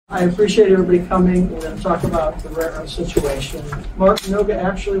I appreciate everybody coming. We're going to talk about the rare earth situation. Mark Noga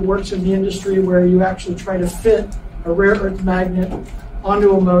actually works in the industry where you actually try to fit a rare earth magnet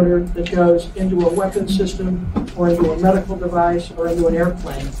onto a motor that goes into a weapon system or into a medical device or into an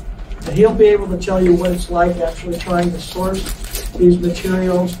airplane. And he'll be able to tell you what it's like actually trying to source these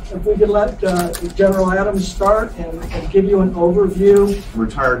materials. If we could let General Adams start and give you an overview.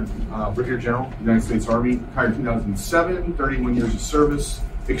 Retired Brigadier General, United States Army, retired in 2007, 31 years of service,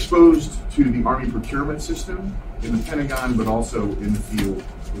 exposed to the Army procurement system in the Pentagon, but also in the field,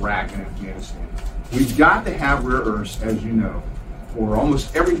 Iraq and Afghanistan. We've got to have rare earths, as you know, for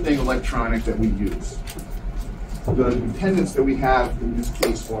almost everything electronic that we use. The dependence that we have in this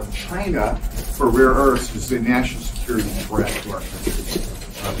case on China for rare earths is a national security threat to our country.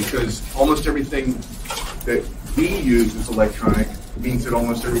 Because almost everything that we use is electronic means that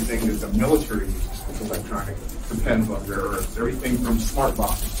almost everything that the military uses is electronic depends on rare earths. Everything from smart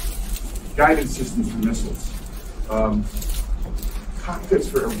bombs, guidance systems for missiles, cockpits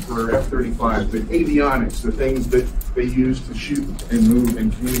for F-35, the avionics, the things that they use to shoot and move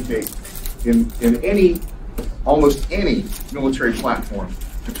and communicate in almost any military platform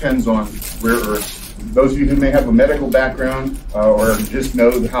depends on rare earths. Those of you who may have a medical background or just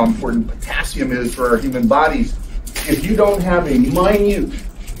know how important potassium is for our human bodies, if you don't have a minute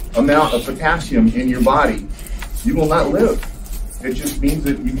amount of potassium in your body, you will not live. It just means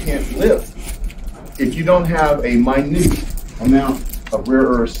that you can't live. If you don't have a minute amount of rare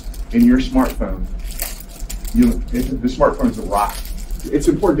earths in your smartphone, the smartphone is a rock. It's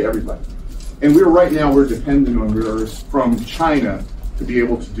important to everybody. And right now we're dependent on rare earths from China to be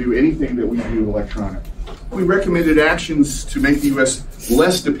able to do anything that we do electronic. We recommended actions to make the U.S.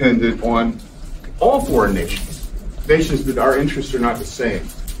 less dependent on all foreign nations, nations that our interests are not the same.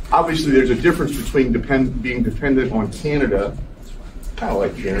 Obviously, there's a difference between being dependent on Canada, kind of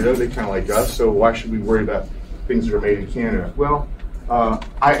like Canada, they kind of like us, so why should we worry about things that are made in Canada? Well,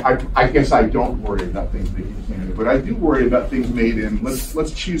 I guess I don't worry about things made in Canada, but I do worry about things made in,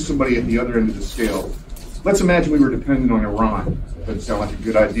 let's choose somebody at the other end of the scale. Let's imagine we were dependent on Iran. That doesn't sound like a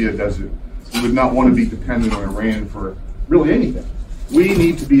good idea, does it? We would not want to be dependent on Iran for really anything. We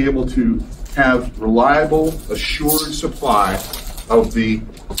need to be able to have reliable, assured supply of the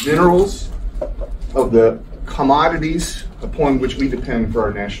minerals, of the commodities upon which we depend for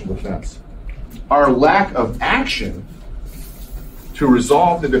our national defense. Our lack of action to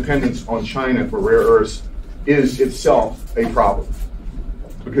resolve the dependence on China for rare earths is itself a problem.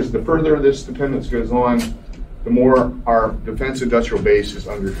 Because the further this dependence goes on, the more our defense industrial base is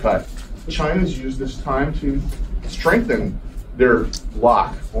undercut. China's used this time to strengthen their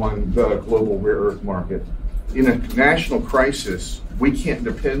lock on the global rare earth market. In a national crisis, we can't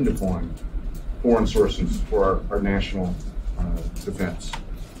depend upon foreign sources for our national defense.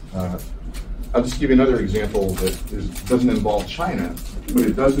 I'll just give you another example that doesn't involve China, but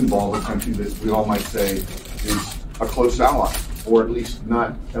it does involve a country that we all might say is a close ally, or at least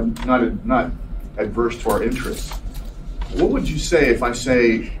not adverse to our interests. What would you say if I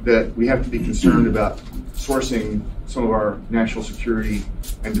say that we have to be concerned about sourcing some of our national security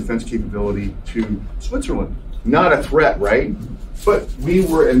and defense capability to Switzerland? Not a threat, right? But we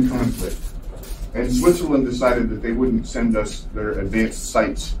were in conflict, and Switzerland decided that they wouldn't send us their advanced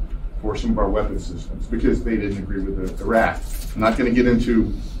sites for some of our weapon systems because they didn't agree with Iraq. I'm not going to get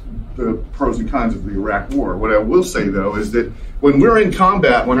into the pros and cons of the Iraq war. What I will say, though, is that when we're in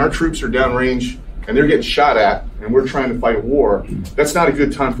combat, when our troops are downrange and they're getting shot at and we're trying to fight a war, that's not a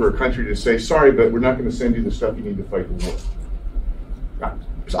good time for a country to say, sorry, but we're not going to send you the stuff you need to fight the war.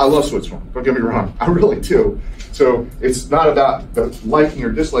 I love Switzerland, don't get me wrong, I really do. So it's not about the liking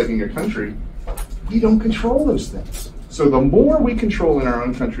or disliking a country. We don't control those things. So the more we control in our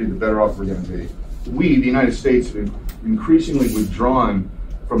own country, the better off we're going to be. We, the United States, have increasingly withdrawn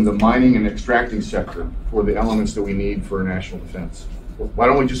from the mining and extracting sector for the elements that we need for national defense. Why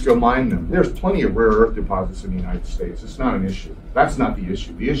don't we just go mine them? There's plenty of rare earth deposits in the United States. It's not an issue. That's not the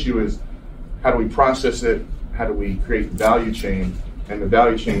issue. The issue is how do we process it? How do we create the value chain? And the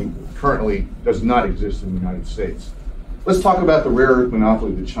value chain currently does not exist in the United States. Let's talk about the rare earth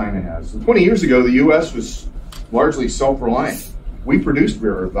monopoly that China has. 20 years ago, the U.S. was largely self-reliant. We produced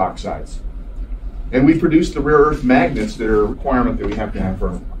rare earth oxides. And we produced the rare earth magnets that are a requirement that we have to have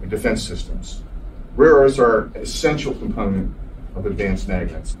for defense systems. Rare earths are an essential component of advanced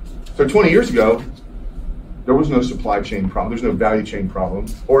magnets. So 20 years ago, there was no supply chain problem, there's no value chain problem,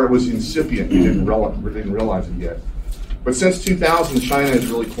 or it was incipient, we didn't realize it yet. But since 2000, China has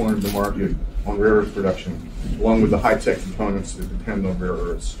really cornered the market on rare earth production, along with the high-tech components that depend on rare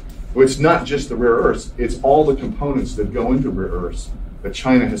earths. Well, it's not just the rare earths, it's all the components that go into rare earths that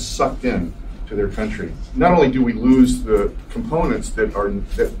China has sucked in to their country. Not only do we lose the components that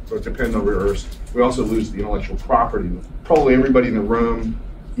depend on rare earths, we also lose the intellectual property. Probably everybody in the room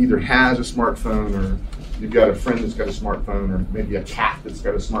either has a smartphone, or you've got a friend that's got a smartphone, or maybe a cat that's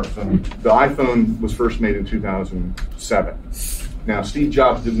got a smartphone. The iPhone was first made in 2007. Now, Steve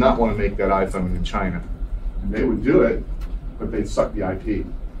Jobs did not want to make that iPhone in China. And they would do it, but they'd suck the IP.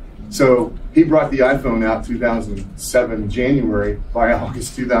 So he brought the iPhone out 2007, January. By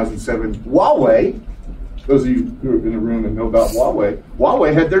August 2007, Huawei, those of you who are in the room and know about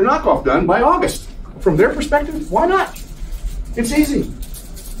Huawei had their knockoff done by August. From their perspective, why not? It's easy.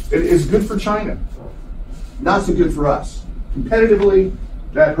 It is good for China. Not so good for us. Competitively,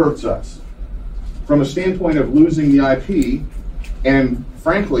 that hurts us. From a standpoint of losing the IP, and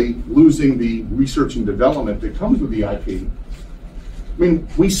frankly, losing the research and development that comes with the IP, I mean,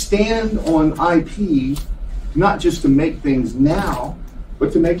 we stand on IP not just to make things now,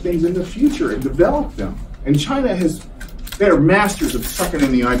 but to make things in the future and develop them. And China they're masters of sucking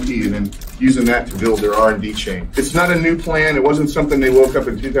in the IP and then using that to build their R&D chain. It's not a new plan. It wasn't something they woke up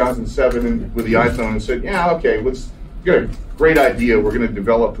in 2007 with the iPhone and said, yeah, okay, let's get a great idea. We're going to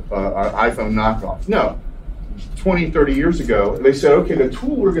develop an iPhone knockoff. No. 20, 30 years ago, they said, okay, the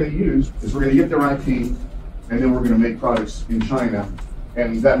tool we're going to use is we're going to get their IP, and then we're going to make products in China.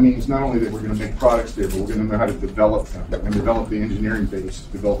 And that means not only that we're going to make products there, but we're going to know how to develop them and develop the engineering base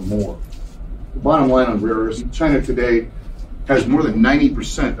to develop more. The bottom line on rare earths, China today has more than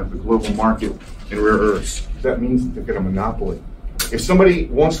 90% of the global market in rare earths. That means that they've got a monopoly. If somebody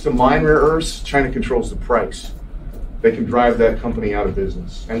wants to mine rare earths, China controls the price. They can drive that company out of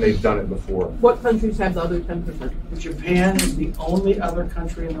business, and they've done it before. What countries have the other 10%? Japan is the only other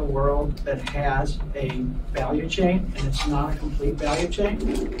country in the world that has a value chain, and it's not a complete value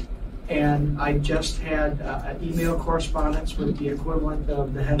chain. And I just had an email correspondence with the equivalent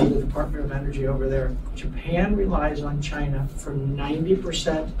of the head of the Department of Energy over there. Japan relies on China for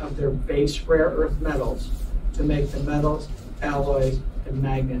 90% of their base rare earth metals to make the metals, alloys, and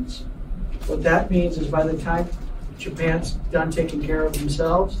magnets. What that means is by the time Japan's done taking care of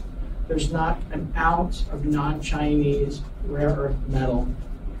themselves, there's not an ounce of non-Chinese rare earth metal,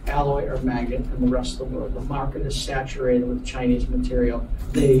 alloy, or magnet in the rest of the world. The market is saturated with Chinese material.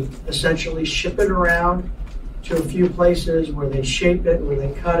 They essentially ship it around to a few places where they shape it, where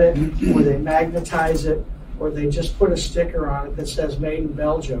they cut it, where they magnetize it, or they just put a sticker on it that says made in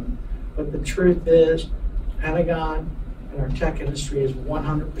Belgium. But the truth is, Pentagon and our tech industry is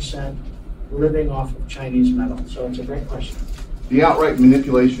 100% living off of Chinese metal. So it's a great question. The outright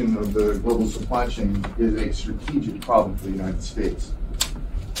manipulation of the global supply chain is a strategic problem for the United States.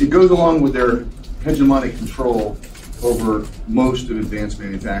 It goes along with their hegemonic control over most of advanced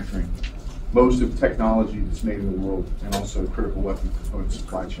manufacturing, most of technology that's made in the world, and also critical weapon component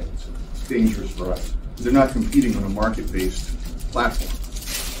supply chains. It's dangerous for us. They're not competing on a market-based platform.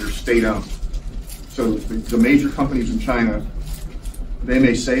 They're state-owned. So the major companies in China, they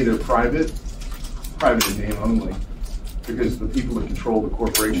may say they're private in name only, because the people that control the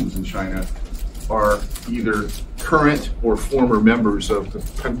corporations in China are either current or former members of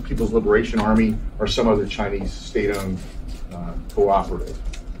the People's Liberation Army or some other Chinese state-owned cooperative.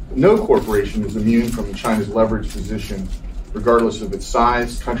 No corporation is immune from China's leveraged position, regardless of its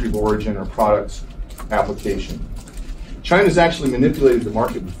size, country of origin, or product's application. China's actually manipulated the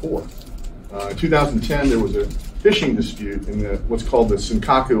market before. In 2010, there was a fishing dispute in what's called the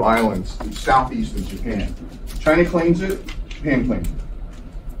Senkaku Islands, southeast of Japan. China claims it, Japan claims it.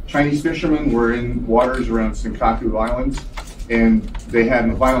 Chinese fishermen were in waters around Senkaku Islands, and they had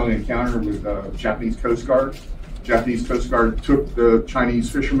a violent encounter with Japanese Coast Guard. Japanese Coast Guard took the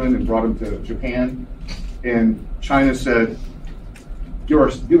Chinese fishermen and brought them to Japan, and China said, give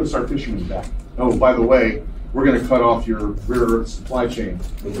us our fishermen back. Oh, by the way, we're going to cut off your rare earth supply chain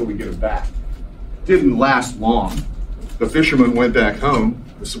until we get it back. Didn't last long. The fishermen went back home,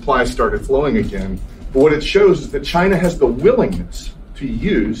 the supplies started flowing again, but what it shows is that China has the willingness to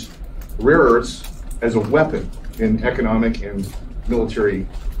use rare earths as a weapon in economic and military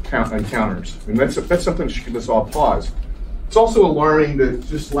encounters. And that's something that should give us all pause. It's also alarming that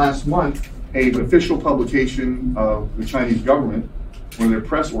just last month, an official publication of the Chinese government, one of their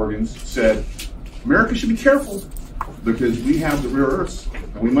press organs, said, America should be careful because we have the rare earths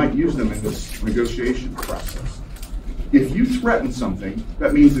and we might use them in this negotiation process. If you threaten something,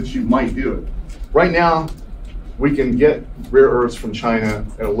 that means that you might do it. Right now, we can get rare earths from China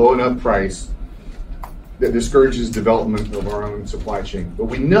at a low enough price that discourages development of our own supply chain. But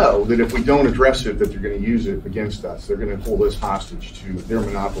we know that if we don't address it, that they're going to use it against us. They're going to hold us hostage to their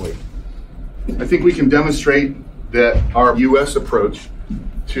monopoly. I think we can demonstrate that our U.S. approach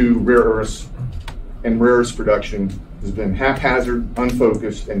to rare earths and rare earths production has been haphazard,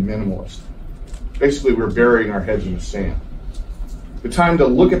 unfocused, and minimalist. Basically, we're burying our heads in the sand. The time to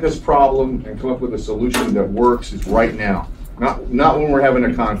look at this problem and come up with a solution that works is right now, not when we're having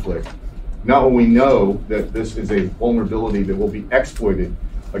a conflict, not when we know that this is a vulnerability that will be exploited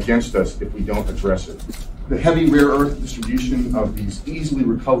against us if we don't address it. The heavy rare earth distribution of these easily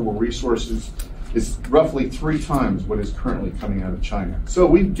recoverable resources is roughly 3 times what is currently coming out of China. So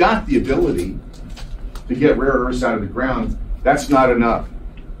we've got the ability to get rare earths out of the ground. That's not enough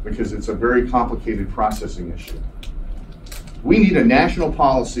because it's a very complicated processing issue. We need a national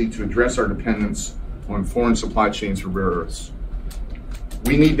policy to address our dependence on foreign supply chains for rare earths.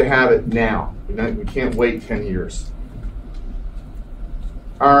 We need to have it now. We can't wait 10 years.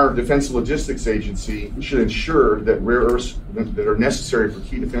 Our Defense Logistics Agency should ensure that rare earths that are necessary for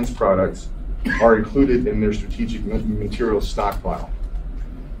key defense products are included in their strategic materials stockpile.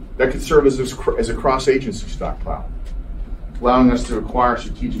 That could serve as a cross-agency stockpile, allowing us to acquire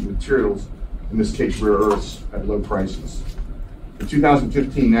strategic materials, in this case rare earths, at low prices. The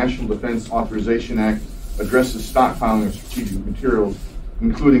 2015 National Defense Authorization Act addresses stockpiling of strategic materials,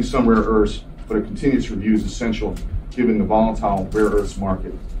 including some rare earths, but a continuous review is essential given the volatile rare earths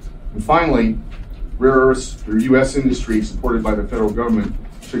market. And finally, rare earths through U.S. industry supported by the federal government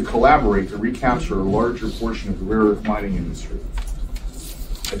should collaborate to recapture a larger portion of the rare earth mining industry.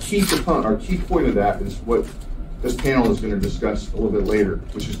 A key component, or key point of that is what this panel is going to discuss a little bit later,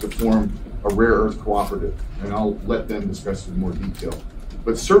 which is to form a rare earth cooperative, and I'll let them discuss it in more detail.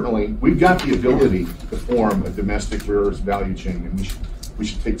 But certainly, we've got the ability to form a domestic rare earth value chain, and we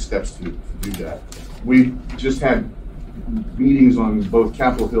should take steps to do that. We just had meetings on both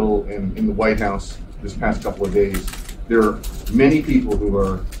Capitol Hill and in the White House this past couple of days. There are many people who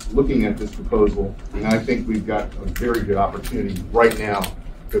are looking at this proposal, and I think we've got a very good opportunity right now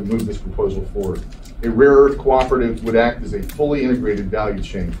to move this proposal forward. A rare earth cooperative would act as a fully integrated value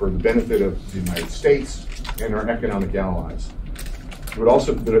chain for the benefit of the United States and our economic allies. It would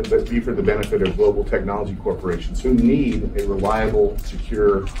also be for the benefit of global technology corporations who need a reliable,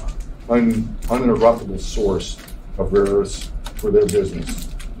 secure, uninterruptible source of rare earths for their business.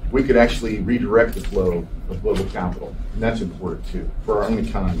 We could actually redirect the flow of global capital, and that's important too, for our own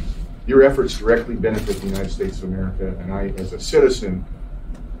economy. Your efforts directly benefit the United States of America, and I, as a citizen,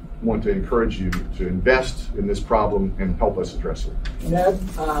 want to encourage you to invest in this problem and help us address it. Ned,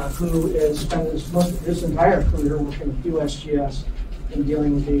 who has spent most of his entire career working with USGS in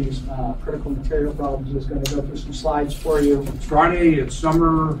dealing with these critical material problems, is going to go through some slides for you. It's Friday, it's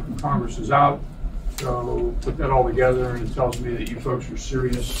summer, Congress is out, so put that all together and it tells me that you folks are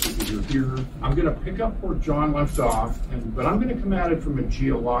serious because you're here. I'm going to pick up where John left off, but I'm going to come at it from a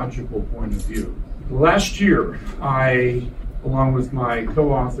geological point of view. Last year, I, along with my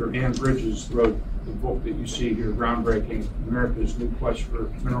co-author Ann Bridges, wrote the book that you see here, Groundbreaking, America's New Quest for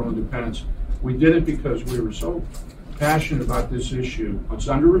Mineral Independence. We did it because we were so passionate about this issue. It's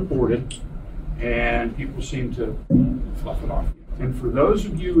underreported, and people seem to fluff it off. And for those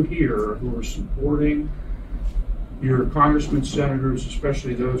of you here who are supporting your congressmen, senators,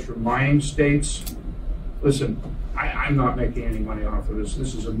 especially those from mining states, listen, I'm not making any money off of this.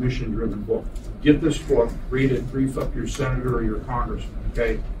 This is a mission-driven book. Get this book, read it, brief up your senator or your congressman,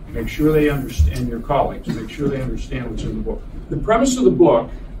 okay? Make sure they understand, your colleagues, make sure they understand what's in the book. The premise of the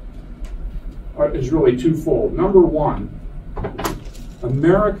book is really twofold. Number one,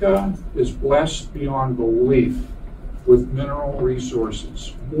 America is blessed beyond belief with mineral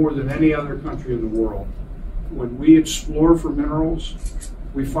resources, more than any other country in the world. When we explore for minerals,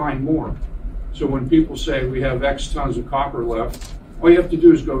 we find more. So when people say we have X tons of copper left, all you have to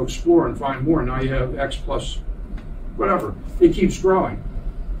do is go explore and find more. Now you have X plus whatever. It keeps growing.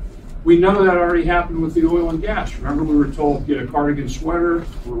 We know that already happened with the oil and gas. Remember, we were told get a cardigan sweater,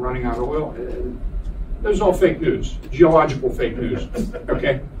 we're running out of oil. That was all fake news, geological fake news,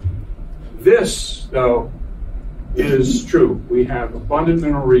 okay? This, though, is true. We have abundant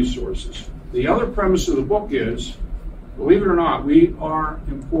mineral resources. The other premise of the book is, believe it or not, we are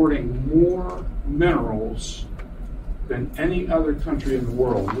importing more minerals than any other country in the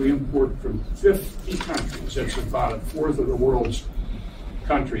world. We import from 50 countries. That's about a fourth of the world's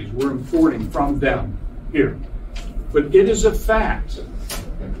countries. We're importing from them here. But it is a fact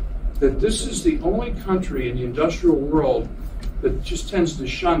that this is the only country in the industrial world that just tends to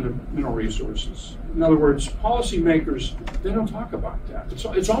shun the mineral resources. In other words, policymakers, they don't talk about that.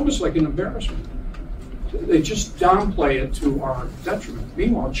 It's almost like an embarrassment. They just downplay it to our detriment.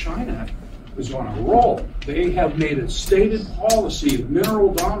 Meanwhile, China is on a roll. They have made a stated policy of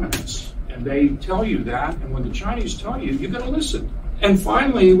mineral dominance, And they tell you that, and when the Chinese tell you, you've got to listen. And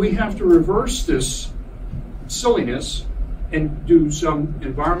finally, we have to reverse this silliness and do some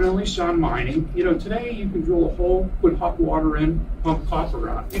environmentally sound mining. You know, today you can drill a hole, put hot water in, pump copper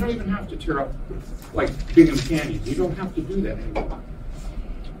out. You don't even have to tear up like Bingham Canyon. You don't have to do that anymore.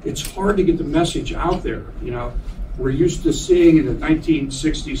 It's hard to get the message out there. You know, we're used to seeing in the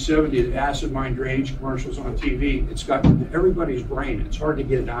 1960s, 70s, acid mine drainage commercials on TV. It's gotten into everybody's brain. It's hard to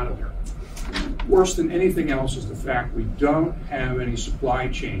get it out of there. Worse than anything else is the fact we don't have any supply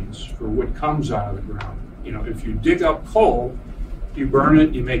chains for what comes out of the ground. You know, if you dig up coal, you burn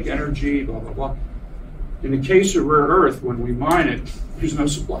it, you make energy, blah, blah, blah. In the case of rare earth, when we mine it, there's no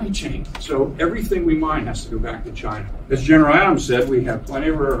supply chain. So everything we mine has to go back to China. As General Adams said, we have plenty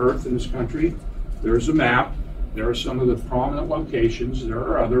of rare earth in this country. There's a map. There are some of the prominent locations. There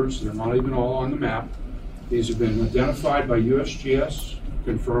are others. They're not even all on the map. These have been identified by USGS,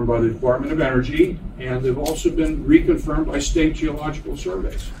 confirmed by the Department of Energy, and they've also been reconfirmed by state geological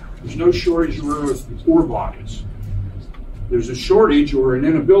surveys. There's no shortage of rare earth ore bodies. There's a shortage or an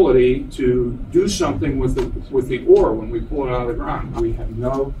inability to do something with the ore when we pull it out of the ground. We have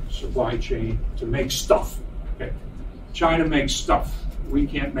no supply chain to make stuff. Okay. China makes stuff. We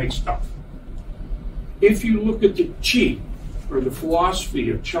can't make stuff. If you look at the qi, or the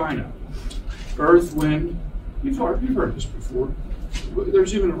philosophy of China, earth, wind, you've heard this before.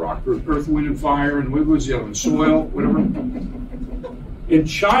 There's even a rock group, earth, wind, and fire, and what was the other one? Soil, whatever. In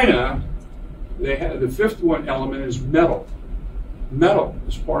China, they have the fifth one element is metal. Metal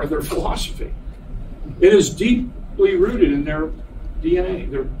is part of their philosophy. It is deeply rooted in their DNA,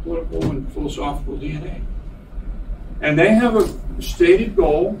 their political and philosophical DNA. And they have a stated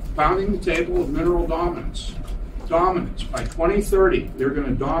goal, pounding the table of mineral dominance. Dominance. By 2030, they're going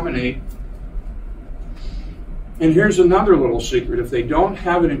to dominate. And here's another little secret. If they don't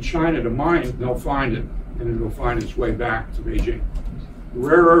have it in China to mine it, they'll find it, and it'll find its way back to Beijing.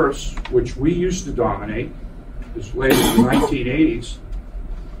 Rare earths, which we used to dominate as late as the 1980s,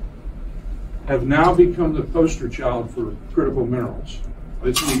 have now become the poster child for critical minerals.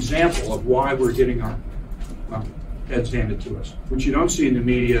 It's an example of why we're getting our heads handed to us. What you don't see in the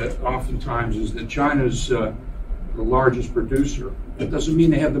media oftentimes is that China's the largest producer. That doesn't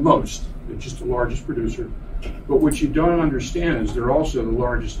mean they have the most. They're just the largest producer. But what you don't understand is they're also the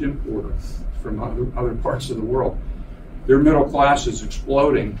largest importer from other parts of the world. Their middle class is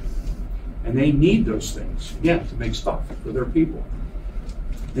exploding, and they need those things, again, to make stuff for their people.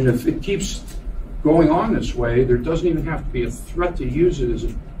 And if it keeps going on this way, there doesn't even have to be a threat to use it as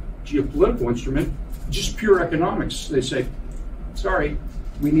a geopolitical instrument, just pure economics. They say, sorry,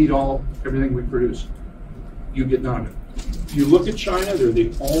 we need everything we produce. You get none of it. If you look at China, they're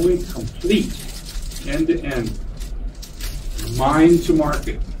the only complete end-to-end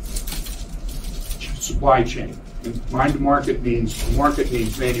mine-to-market supply chain. And mine-to-market means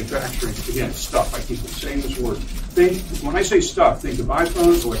manufacturing. Again, stuff. I keep saying this word. When I say stuff, think of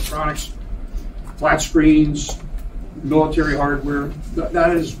iPhones, electronics, flat screens, military hardware.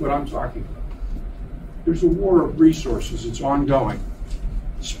 That is what I'm talking about. There's a war of resources. It's ongoing,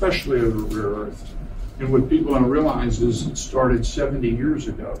 especially over rare earth. And what people don't realize is it started 70 years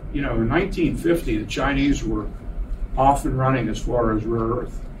ago. You know, in 1950, the Chinese were off and running as far as rare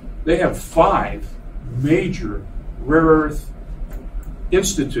earth. They have 5 major rare earth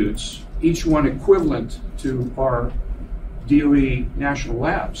institutes, each one equivalent to our DOE national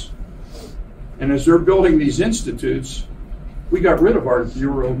labs. And as they're building these institutes, we got rid of our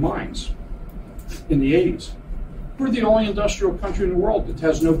Bureau of Mines in the 80s. We're the only industrial country in the world that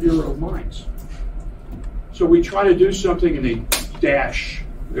has no Bureau of Mines. So we try to do something and they dash.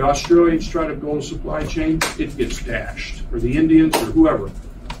 The Australians try to build a supply chain, it gets dashed, or the Indians, or whoever.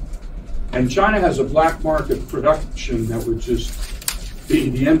 And China has a black market production that would just be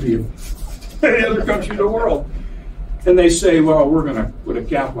the envy of any other country in the world. And they say, well, we're going to put a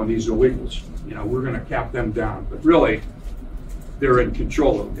cap on these illegals. You know, we're going to cap them down. But really, they're in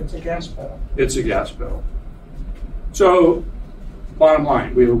control of it. It's a gas pedal. It's a gas pedal. So, bottom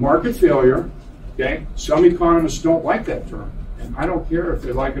line, we have a market failure. Okay? Some economists don't like that term. And I don't care if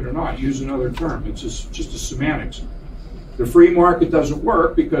they like it or not. Use another term. It's just a semantics. The free market doesn't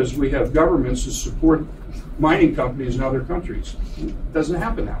work because we have governments that support mining companies in other countries. It doesn't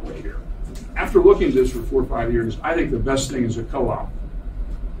happen that way here. After looking at this for 4 or 5 years, I think the best thing is a co-op.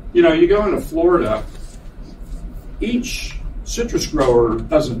 You know, you go into Florida, each citrus grower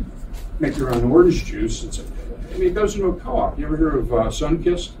doesn't make their own orange juice. It goes into a co-op. You ever hear of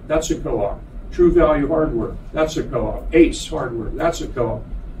Sunkist? That's a co-op. True Value Hardware, that's a co-op. Ace Hardware, that's a co-op.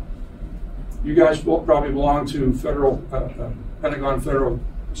 You guys will probably belong to Pentagon Federal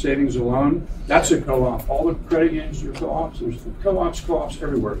savings alone, that's a co-op. All the credit unions are co-ops. There's co-ops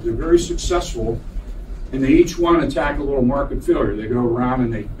everywhere. They're very successful, and they each want to attack a little market failure. They go around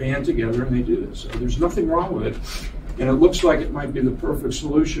and they band together and they do this. So there's nothing wrong with it, and it looks like it might be the perfect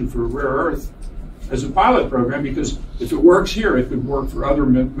solution for rare earth as a pilot program, because if it works here, it could work for other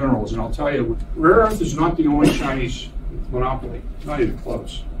minerals. And I'll tell you, rare earth is not the only Chinese monopoly. It's not even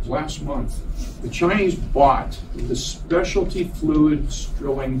close. Last month, the Chinese bought the specialty fluids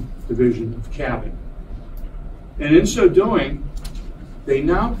drilling division of Cabot. And in so doing, they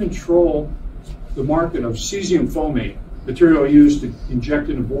now control the market of cesium fomate, material used to inject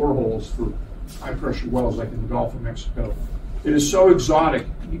into boreholes for high pressure wells like in the Gulf of Mexico. It is so exotic,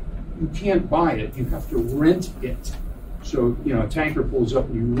 you can't buy it, you have to rent it. So, a tanker pulls up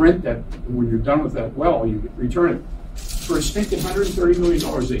and you rent that, and when you're done with that well, you return it. For a stinking $130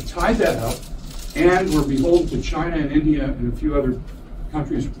 million, they tied that up, and we're beholden to China and India and a few other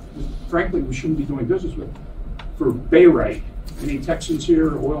countries, frankly, we shouldn't be doing business with, for barite. Any Texans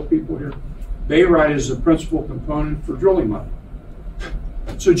here, oil people here? Barite is the principal component for drilling mud.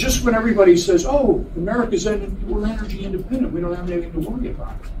 So just when everybody says, oh, we're energy independent, we don't have anything to worry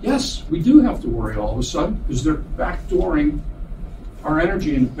about. Yes, we do have to worry all of a sudden, because they're backdooring our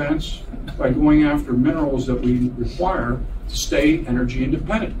energy independence by going after minerals that we require to stay energy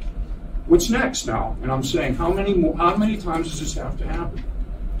independent. What's next now? And I'm saying, how many times does this have to happen?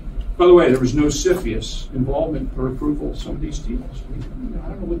 By the way, there was no CFIUS involvement or approval of some of these deals. I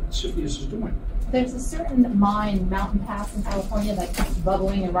don't know what CFIUS is doing. There's a certain mine, Mountain Pass in California, that keeps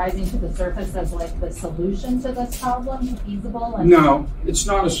bubbling and rising to the surface as like the solution to this problem, feasible? No, it's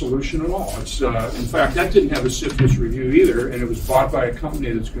not a solution at all. It's in fact, that didn't have a CFIUS review either, and it was bought by a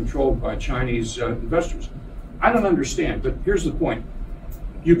company that's controlled by Chinese investors. I don't understand, but here's the point.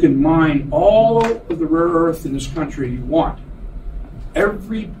 You can mine all of the rare earth in this country you want.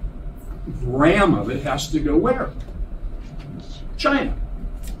 Every gram of it has to go where? China.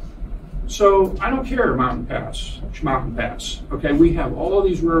 So I don't care, Mountain Pass. Okay, we have all of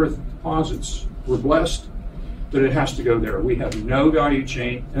these rare earth deposits. We're blessed, but it has to go there. We have no value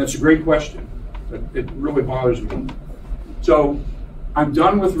chain, and it's a great question, but it really bothers me. So I'm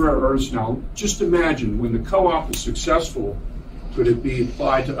done with rare earths now. Just imagine when the co-op is successful, could it be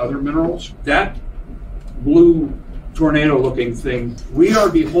applied to other minerals? That blue tornado-looking thing, we are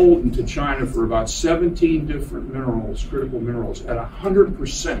beholden to China for about 17 different minerals, critical minerals, at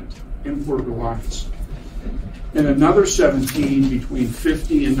 100% import reliance, and another 17 between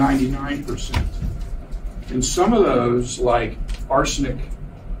 50 and 99%. And some of those, like arsenic,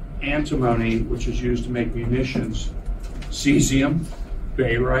 antimony, which is used to make munitions, cesium,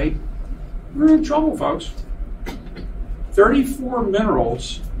 barite, we're in trouble, folks. 34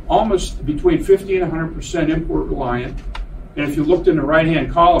 minerals, almost between 50 and 100% import reliant. And if you looked in the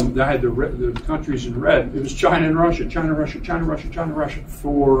right-hand column that had the countries in red, it was China and Russia, China, Russia, China, Russia, China, Russia.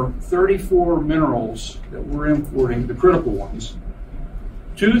 For 34 minerals that we're importing, the critical ones,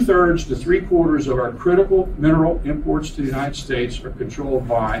 2/3 to 3/4 of our critical mineral imports to the United States are controlled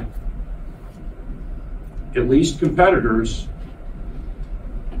by at least competitors,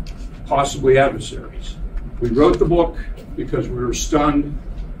 possibly adversaries. We wrote the book because we were stunned,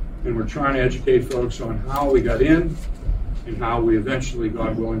 and we're trying to educate folks on how we got in and how we eventually,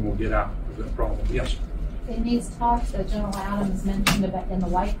 God willing, will get out of that problem. Yes? In these talks that General Adams mentioned about in the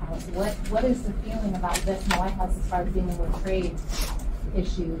White House, what is the feeling about this in the White House as far as dealing with trade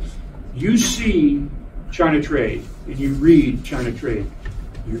issues? You see China trade, and you read China trade.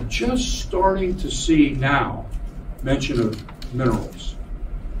 You're just starting to see now mention of minerals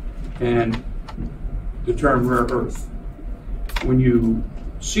and the term rare earth. When you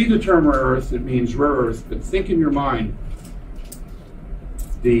see the term rare earth, it means rare earth, but think in your mind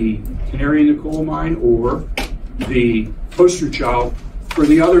the canary in the coal mine or the poster child for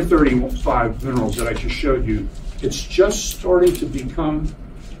the other 35 minerals that I just showed you. It's just starting to become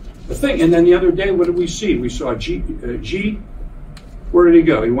a thing. And then the other day, what did we see? We saw G. Where did he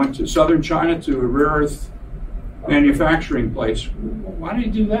go? He went to southern China to a rare earth manufacturing place. Why did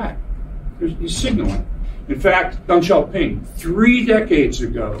he do that? He's signaling. In fact, Deng Xiaoping, 3 decades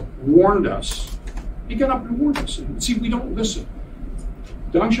ago, warned us. He got up and warned us. And see, we don't listen.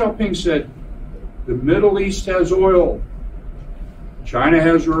 Deng Xiaoping said, the Middle East has oil. China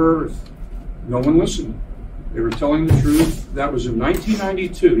has rare earth. No one listened. They were telling the truth. That was in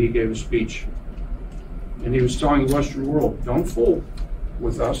 1992, he gave a speech. And he was telling the Western world, don't fool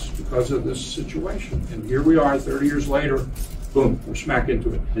with us because of this situation. And here we are 30 years later, boom, we're smack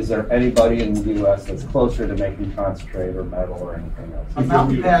into it. Is there anybody in the U.S. that's closer to making concentrate or metal or anything else? On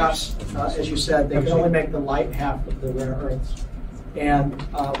Mountain Pass, as you said, they can only make the light half of the rare earths. And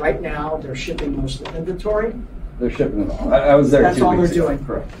right now, they're shipping most of the inventory. They're shipping it all. I was there That's 2 all weeks they're ago. doing.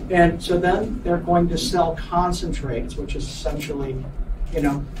 Correct. And so then they're going to sell concentrates, which is essentially,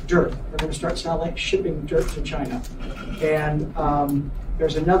 dirt. They're going to start shipping dirt to China. And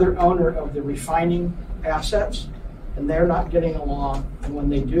there's another owner of the refining assets, and they're not getting along. And when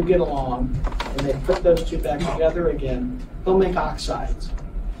they do get along, and they put those two back together again, they'll make oxides.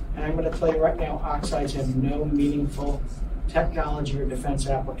 And I'm going to tell you right now, oxides have no meaningful technology or defense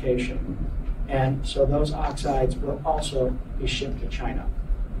application. And so those oxides will also be shipped to China.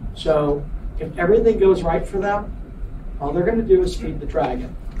 So if everything goes right for them, all they're going to do is feed the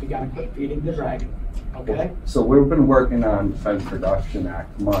dragon. We got to quit feeding the dragon. Okay? So we've been working on Defense Production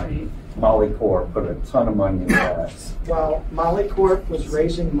Act money. Molycorp put a ton of money into that. While Molycorp was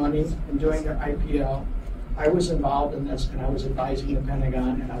raising money and doing their IPO, I was involved in this, and I was advising the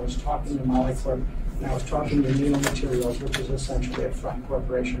Pentagon, and I was talking to Molycorp, and I was talking to Neo Materials, which is essentially a front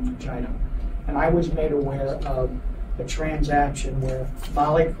corporation for China. And I was made aware of a transaction where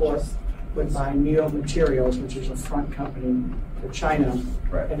Molycorp would buy Neo Materials, which is a front company for China,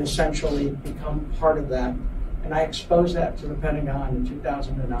 Right. and essentially become part of that. And I exposed that to the Pentagon in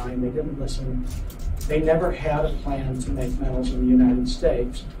 2009. They didn't listen. They never had a plan to make metals in the United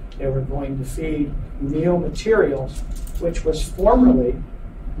States. They were going to feed Neo Materials, which was formerly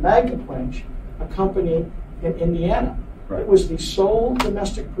Magnequench, a company in Indiana. Right. It was the sole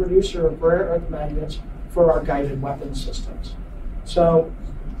domestic producer of rare earth magnets for our guided weapon systems. So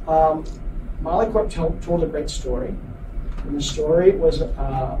Molycorp told a great story. And the story was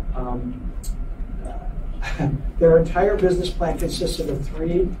their entire business plan consisted of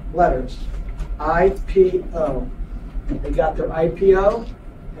 3 letters, IPO. They got their IPO,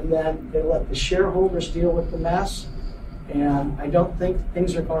 and then they let the shareholders deal with the mess. And I don't think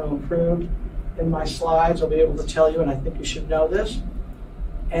things are going to improve. In my slides, I'll be able to tell you, and I think you should know this.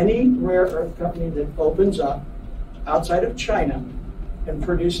 Any rare earth company that opens up outside of China and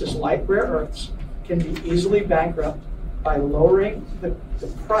produces light rare earths can be easily bankrupt by lowering the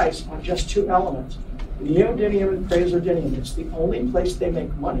price on just 2 elements, neodymium and praseodymium. It's the only place they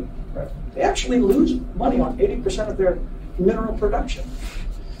make money. Right. They actually lose money on 80% of their mineral production.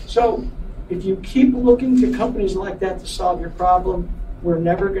 So if you keep looking to companies like that to solve your problem, we're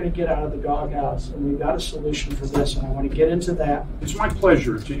never going to get out of the doghouse, and we've got a solution for this, and I want to get into that. It's my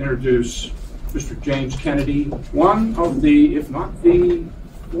pleasure to introduce Mr. James Kennedy, one of the, if not the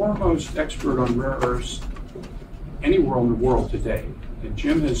foremost expert on rare earths anywhere in the world today. And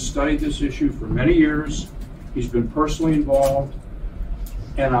Jim has studied this issue for many years. He's been personally involved,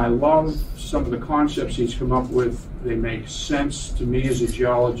 and I love some of the concepts he's come up with. They make sense to me as a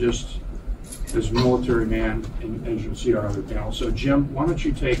geologist, as a military man, and as you'll see on other panels. So Jim, why don't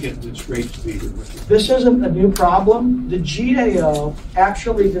you take it? It's great to be here with you. This isn't a new problem. The GAO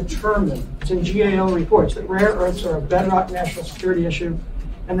actually determined, it's in GAO reports, that rare earths are a bedrock national security issue,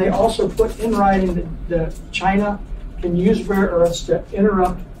 and they also put in writing that China can use rare earths to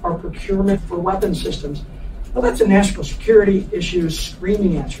interrupt our procurement for weapon systems. Well, that's a national security issue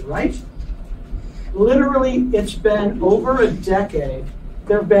screaming at you, right? Literally, it's been over a decade.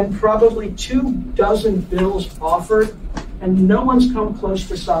 There have been probably 24 bills offered, and no one's come close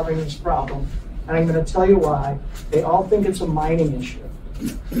to solving this problem. And I'm going to tell you why. They all think it's a mining issue.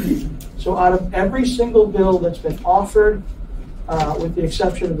 So out of every single bill that's been offered, with the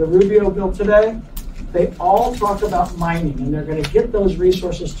exception of the Rubio bill today, they all talk about mining, and they're going to get those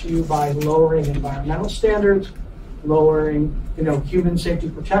resources to you by lowering environmental standards, lowering, human safety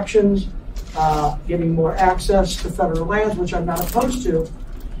protections, getting more access to federal lands, which I'm not opposed to.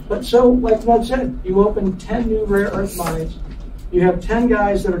 But so, like Ned said, you open 10 new rare earth mines, you have 10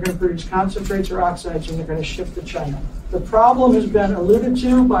 guys that are going to produce concentrates or oxides, and they're going to ship to China. The problem has been alluded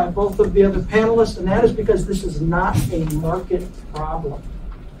to by both of the other panelists, and that is because this is not a market problem.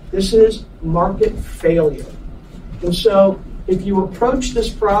 This is market failure. And so if you approach this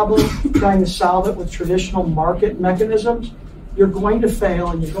problem trying to solve it with traditional market mechanisms, you're going to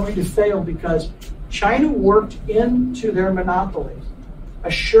fail, and you're going to fail because China worked into their monopolies a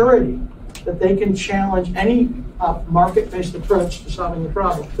surety that they can challenge any market-based approach to solving the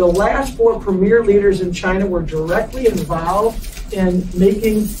problem. The last 4 premier leaders in China were directly involved in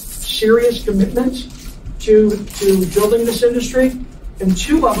making serious commitments to building this industry, and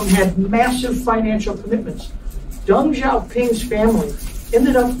 2 of them had massive financial commitments. Deng Xiaoping's family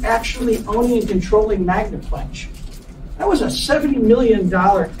ended up actually owning and controlling Magnequench. That was a $70 million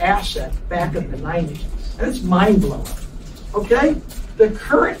asset back in the 90s. And it's mind-blowing, okay? The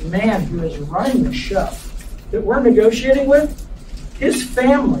current man who is running the show that we're negotiating with, his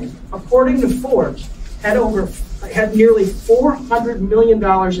family, according to Forbes, had nearly $400 million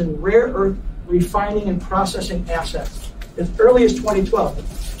in rare earth refining and processing assets as early as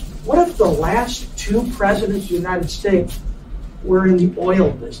 2012. What if the last two presidents of the United States were in the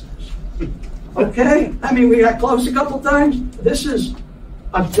oil business? Okay, I mean, we got close a couple times. This is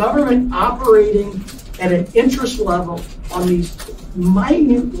a government operating at an interest level on these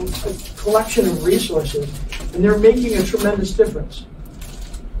minute collection of resources, and they're making a tremendous difference.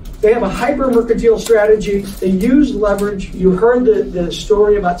 They have a hyper-mercantile strategy. They use leverage. You heard the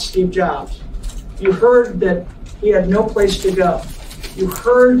story about Steve Jobs. You heard that he had no place to go. You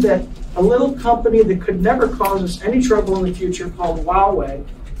heard that a little company that could never cause us any trouble in the future called Huawei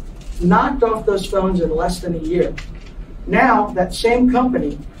knocked off those phones in less than a year. Now, that same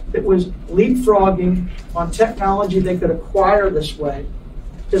company that was leapfrogging on technology they could acquire this way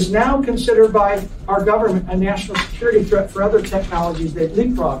is now considered by our government a national security threat for other technologies they've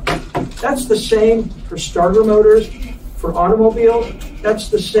leapfrogged. That's the same for starter motors, for automobiles. That's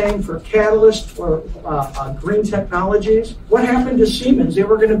the same for catalysts, for green technologies. What happened to Siemens? They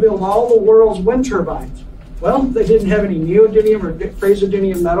were going to build all the world's wind turbines. Well, they didn't have any neodymium or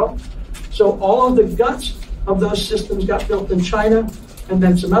praseodymium metal. So all of the guts of those systems got built in China, and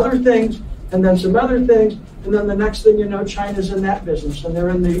then some other things, and then some other things, and then the next thing you know, China's in that business, and they're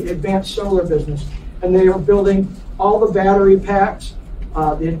in the advanced solar business, and they are building all the battery packs,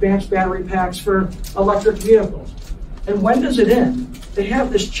 the advanced battery packs for electric vehicles. And when does it end? They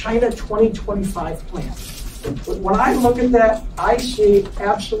have this China 2025 plan. But when I look at that, I see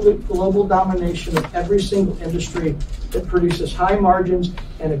absolute global domination of every single industry that produces high margins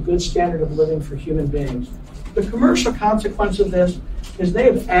and a good standard of living for human beings. The commercial consequence of this is they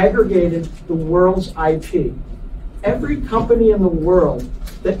have aggregated the world's IP. Every company in the world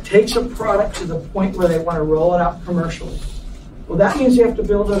that takes a product to the point where they want to roll it out commercially, well, that means they have to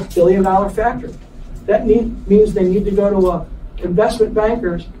build $1 billion factory. That means they need to go to investment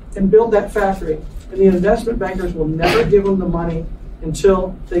bankers and build that factory. And the investment bankers will never give them the money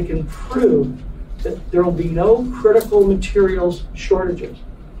until they can prove that there will be no critical materials shortages.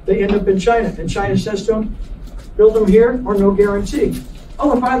 They end up in China, and China says to them, build them here or no guarantee.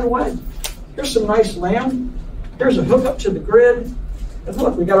 Oh, and by the way, here's some nice land. Here's a hookup to the grid. And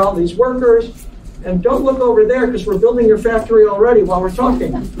look, we got all these workers. And don't look over there because we're building your factory already while we're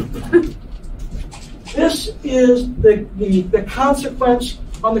talking. This is the consequence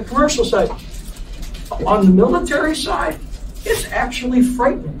on the commercial side. On the military side, it's actually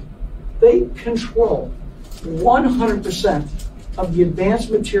frightening. They control 100% of the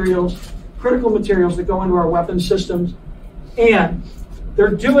advanced materials, critical materials that go into our weapons systems. And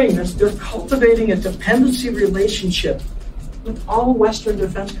they're doing this, they're cultivating a dependency relationship with all Western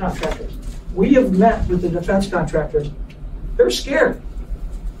defense contractors. We have met with the defense contractors. They're scared.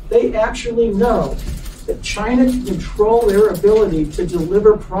 They actually know that China can control their ability to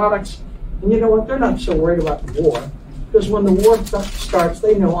deliver products. And you know what? They're not so worried about the war. Because when the war starts,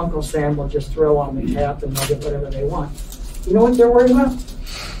 they know Uncle Sam will just throw on the cap and they'll get whatever they want. You know what they're worried about?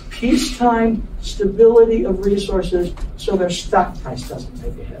 Peacetime stability of resources so their stock price doesn't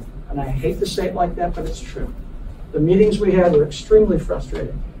take a hit. And I hate to say it like that, but it's true. The meetings we had were extremely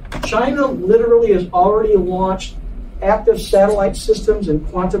frustrating. China literally has already launched active satellite systems and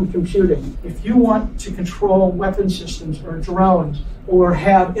quantum computing. If you want to control weapon systems or drones or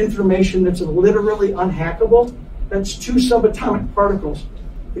have information that's literally unhackable, that's 2 subatomic particles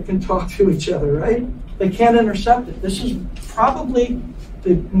that can talk to each other, right? They can't intercept it. This is probably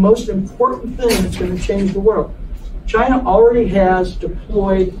the most important thing that's going to change the world. China already has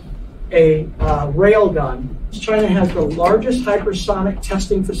deployed a railgun. China has the largest hypersonic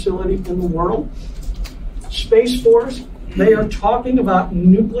testing facility in the world. Space Force, they are talking about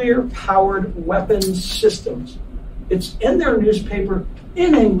nuclear-powered weapons systems. It's in their newspaper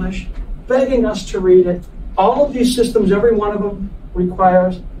in English, begging us to read it. All of these systems, every one of them,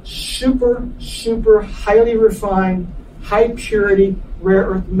 requires super, super highly refined, high purity, rare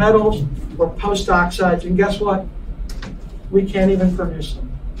earth metals or post-oxides. And guess what? We can't even produce them.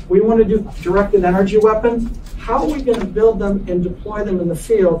 We want to do directed energy weapons. How are we going to build them and deploy them in the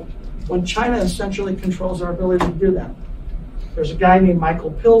field when China essentially controls our ability to do that? There's a guy named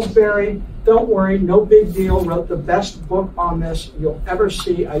Michael Pillsbury. Don't worry, no big deal. Wrote the best book on this you'll ever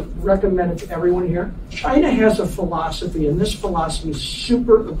see. I recommend it to everyone here. China has a philosophy, and this philosophy is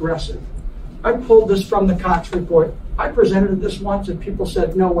super aggressive. I pulled this from the Kutsch report. I presented this once, and people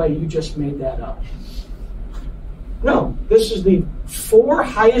said, no way, you just made that up. No, this is the 4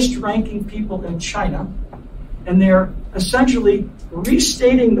 highest ranking people in China, and they're essentially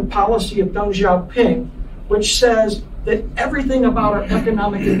restating the policy of Deng Xiaoping, which says that everything about our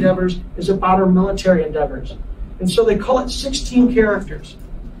economic endeavors is about our military endeavors. And so they call it 16 characters.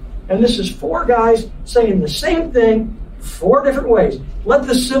 And this is 4 guys saying the same thing 4 different ways. Let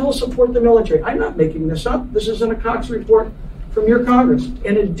the civil support the military. I'm not making this up. This is in a Cox report from your Congress.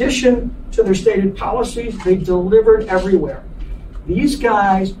 In addition to their stated policies, they delivered everywhere. These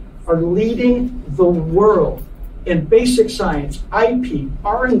guys are leading the world in basic science, IP,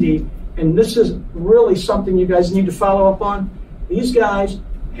 R&D, and this is really something you guys need to follow up on. These guys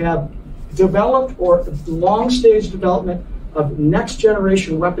have developed or long-stage development of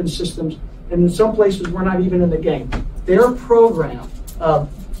next-generation weapon systems, and in some places we're not even in the game. Their program of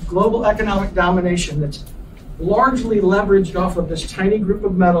global economic domination that's largely leveraged off of this tiny group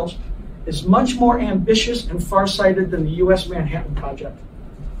of metals is much more ambitious and farsighted than the U.S. Manhattan Project.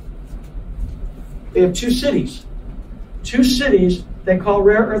 They have 2 cities. 2 cities they call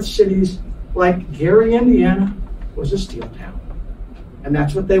rare earth cities, like Gary, Indiana, was a steel town. And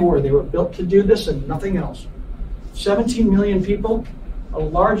that's what they were. They were built to do this and nothing else. 17 million people, a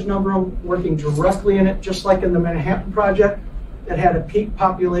large number of them working directly in it, just like in the Manhattan Project, that had a peak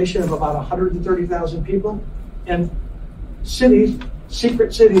population of about 130,000 people. And cities,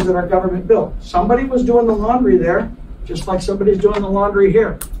 secret cities that our government built. Somebody was doing the laundry there, just like somebody's doing the laundry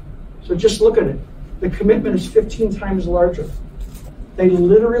here. So just look at it. The commitment is 15 times larger. They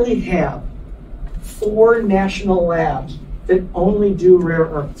literally have 4 national labs that only do rare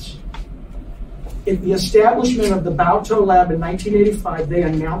earths. At the establishment of the Bauto lab in 1985, they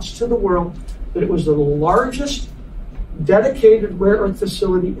announced to the world that it was the largest dedicated rare earth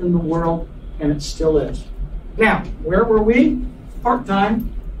facility in the world, and it still is. Now, where were we?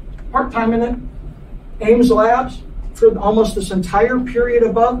 Part-time in it. Ames Labs, for almost this entire period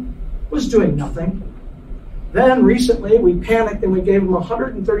above, was doing nothing. Then recently we panicked and we gave them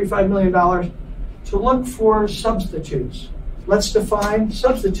 $135 million to look for substitutes. Let's define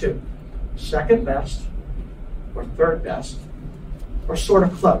substitute. Second best, or third best, or sort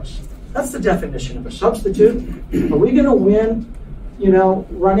of close. That's the definition of a substitute. Are we going to win,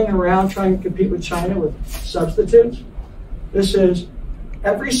 running around trying to compete with China with substitutes? This is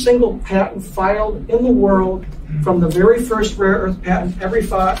every single patent filed in the world from the very first rare earth patent ever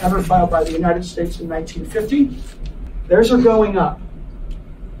filed by the United States in 1950. Theirs are going up.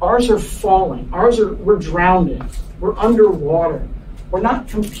 Ours are falling. We're drowning. We're underwater. We're not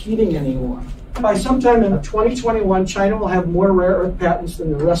competing anymore. By sometime in 2021, China will have more rare earth patents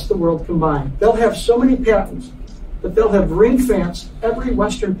than the rest of the world combined. They'll have so many patents that they'll have ring-fenced every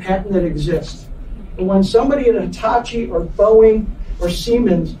Western patent that exists. And when somebody at Hitachi or Boeing or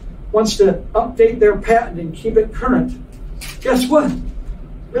Siemens wants to update their patent and keep it current, guess what?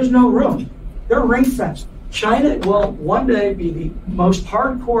 There's no room. They're ring-fenced. China will one day be the most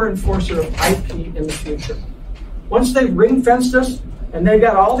hardcore enforcer of IP in the future. Once they've ring-fenced us and they've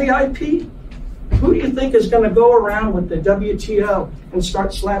got all the IP, who do you think is going to go around with the WTO and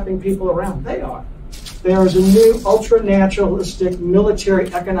start slapping people around? They are. There is a new ultra-naturalistic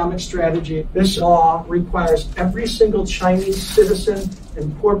military economic strategy. This law requires every single Chinese citizen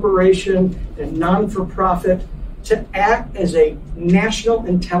and corporation and non-for-profit to act as a national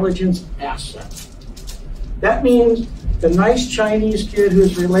intelligence asset. That means the nice Chinese kid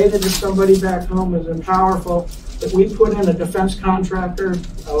who's related to somebody back home is powerful, that we put in a defense contractor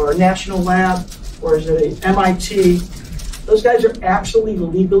or a national lab, or is it a MIT? Those guys are actually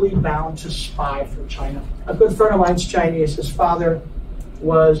legally bound to spy for China. A good friend of mine's Chinese. His father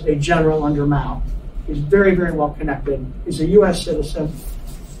was a general under Mao. He's very, very well connected. He's a U.S. citizen.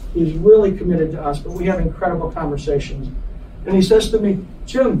 He's really committed to us, but we have incredible conversations. And he says to me,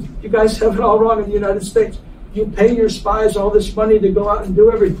 Jim, you guys have it all wrong in the United States. You pay your spies all this money to go out and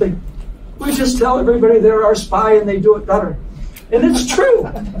do everything. We just tell everybody they're our spy and they do it better. And it's true.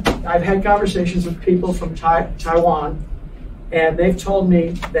 I've had conversations with people from Taiwan, and they've told me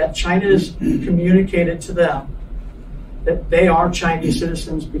that China has communicated to them that they are Chinese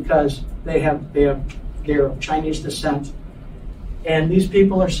citizens because they're of Chinese descent. And these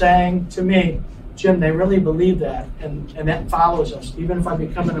people are saying to me, Jim, they really believe that, and that follows us, even if I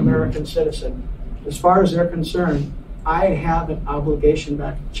become an American citizen. As far as they're concerned, I have an obligation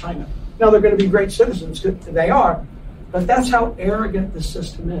back to China. Now, they're going to be great citizens, they are, but that's how arrogant the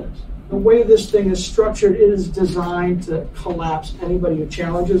system is. The way this thing is structured, it is designed to collapse anybody who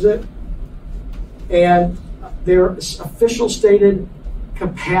challenges it. And their official stated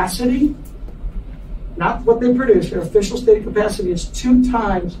capacity, not what they produce, their official stated capacity is 2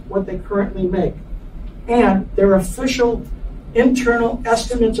 times what they currently make. And their official internal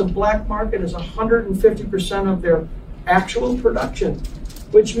estimates of black market is 150% of their actual production.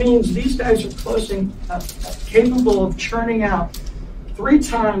 which means these guys are capable of churning out 3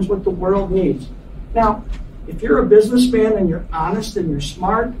 times what the world needs. Now, if you're a businessman and you're honest and you're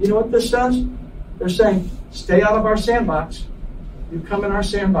smart, you know what this says? They're saying, stay out of our sandbox. You come in our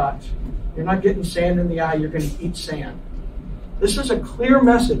sandbox. You're not getting sand in the eye, you're going to eat sand. This is a clear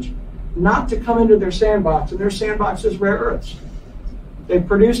message not to come into their sandbox, and their sandbox is rare earths. They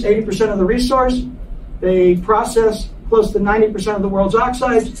produce 80% of the resource, they process close to 90% of the world's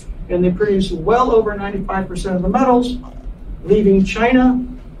oxides, and they produce well over 95% of the metals, leaving China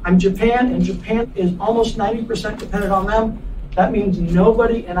and Japan, and Japan is almost 90% dependent on them. That means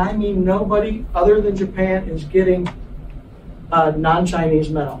nobody, and I mean nobody other than Japan, is getting non-Chinese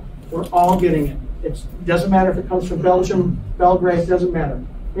metal. We're all getting it. It doesn't matter if it comes from Belgium, Belgrade, it doesn't matter.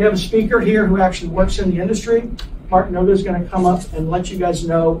 We have a speaker here who actually works in the industry. Mark Noga is going to come up and let you guys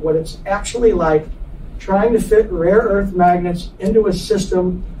know what it's actually like trying to fit rare earth magnets into a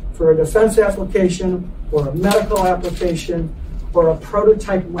system for a defense application or a medical application or a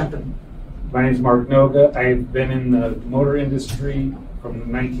prototype weapon. My name is Mark Noga. I've been in the motor industry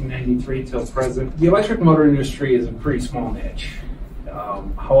from 1993 till present. The electric motor industry is a pretty small niche.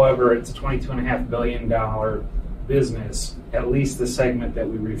 However, it's a $22.5 billion business. At least the segment that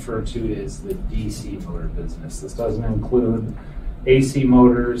we refer to is the DC motor business. This doesn't include AC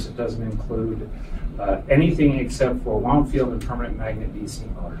motors. It doesn't include anything except for wound field and permanent magnet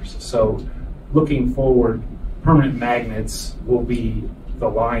DC motors. So looking forward, permanent magnets will be the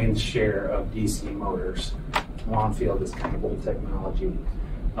lion's share of DC motors. Wound field is kind of old technology.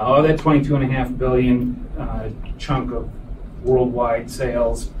 Of that $22.5 billion chunk of worldwide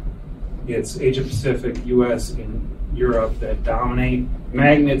sales, it's Asia Pacific, US, and Europe that dominate.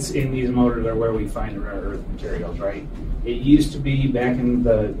 Magnets in these motors are where we find the rare earth materials, right? It used to be back in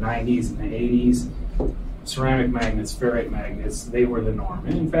the 90s and the 80s, ceramic magnets, ferrite magnets, they were the norm.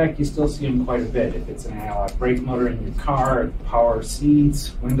 And in fact, you still see them quite a bit. If it's an analog brake motor in your car, power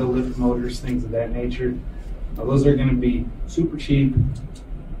seats, window lift motors, things of that nature, those are going to be super cheap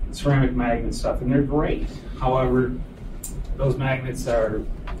ceramic magnet stuff, and they're great. However, those magnets are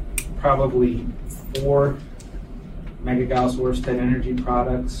probably 4 megagauss Oersted energy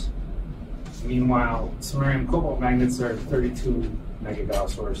products. Meanwhile, samarium cobalt magnets are 32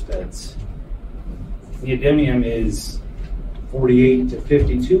 megagauss Oersteds. Neodymium is 48 to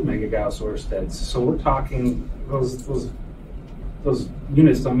 52 megagauss Oersteds. So we're talking, those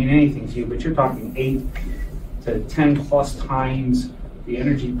units don't mean anything to you, but you're talking 8 to 10 plus times the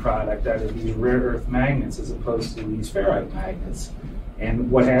energy product out of these rare earth magnets as opposed to these ferrite magnets. And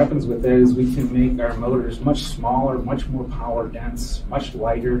what happens with that is we can make our motors much smaller, much more power dense, much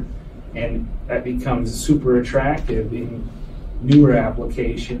lighter, and that becomes super attractive in newer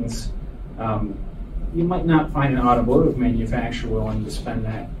applications. You might not find an automotive manufacturer willing to spend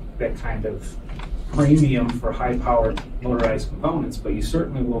that kind of premium for high-powered motorized components, but you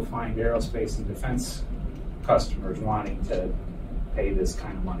certainly will find aerospace and defense customers wanting to pay this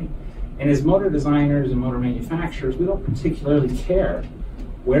kind of money. And as motor designers and motor manufacturers, we don't particularly care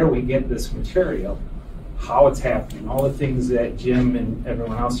where we get this material, how it's happening, all the things that Jim and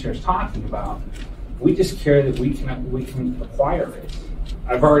everyone else here is talking about. We just care that we can acquire it.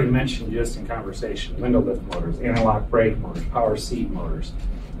 I've already mentioned just in conversation, window lift motors, analog brake motors, power seat motors.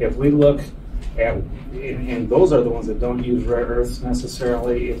 If we look at, and those are the ones that don't use rare earths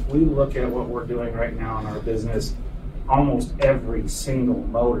necessarily, if we look at what we're doing right now in our business, almost every single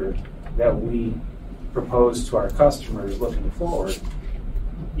motor that we propose to our customers looking forward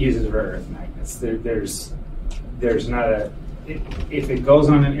uses rare earth magnets. There's not a, if it goes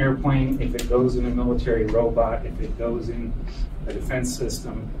on an airplane, if it goes in a military robot, if it goes in a defense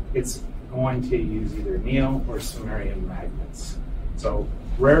system, it's going to use either neo or samarium magnets. So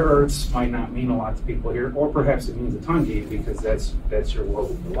rare earths might not mean a lot to people here, or perhaps it means a ton to you because that's your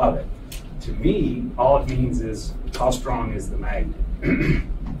world and you love it. To me, all it means is how strong is the magnet.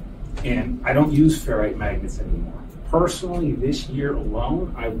 And I don't use ferrite magnets anymore. Personally, this year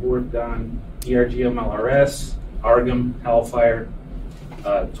alone, I've worked on ERGM-LRS, ARGM, Hellfire,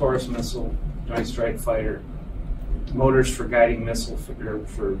 Taurus missile, Joint Strike Fighter, motors for guiding missile,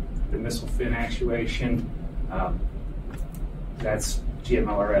 for the missile fin actuation. That's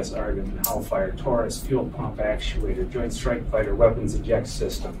GMLRS, ARGM, and Hellfire, Taurus, fuel pump actuator, Joint Strike Fighter, weapons eject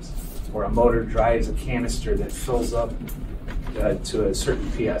systems, where a motor drives a canister that fills up to a certain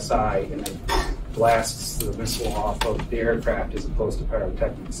PSI and then blasts the missile off of the aircraft as opposed to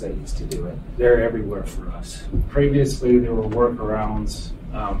pyrotechnics that used to do it. They're everywhere for us. Previously, there were workarounds.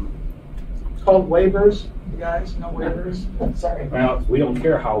 It's called waivers, you guys, no waivers? Sorry. Well, we don't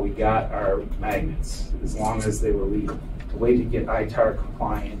care how we got our magnets as long as they were legal. the way to get ITAR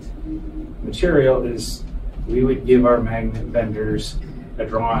compliant material is we would give our magnet vendors a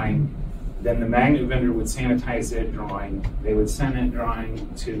drawing, then the magnet vendor would sanitize that drawing, they would send that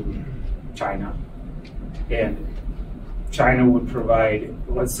drawing to China, and China would provide,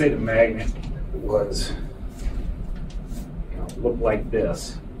 let's say the magnet was, looked like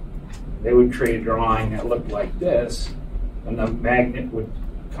this. They would create a drawing that looked like this, and the magnet would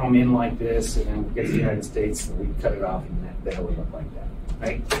come in like this, and then get to the United States, and we'd cut it off, and that would look like that,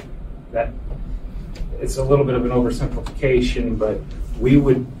 right? That it's a little bit of an oversimplification, but we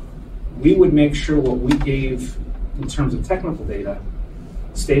would make sure what we gave in terms of technical data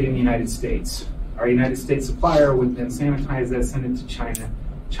stayed in the United States. Our United States supplier would then sanitize that, send it to China.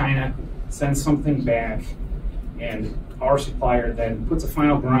 China sends something back, and our supplier then puts a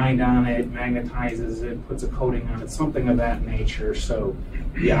final grind on it, magnetizes it, puts a coating on it, something of that nature. So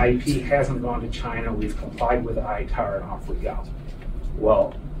the IP hasn't gone to China, we've complied with ITAR, and off we go.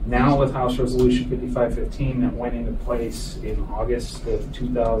 Well, now with House Resolution 5515 that went into place in August of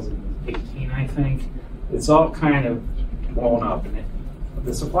 2018, I think, it's all kind of blown up. And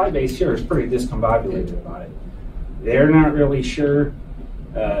the supply base here is pretty discombobulated about it. They're not really sure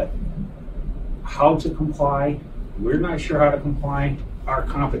how to comply. We're not sure how to comply. Our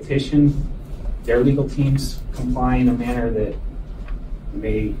competition, their legal teams comply in a manner that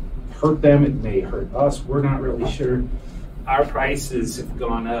may hurt them, it may hurt us. We're not really sure. Our prices have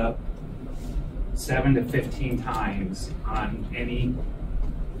gone up 7 to 15 times on any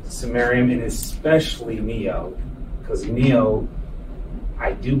samarium, and especially Neo, because Neo,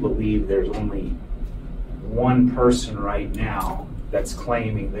 I do believe there's only one person right now that's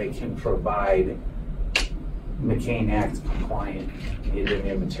claiming they can provide McCain Act compliant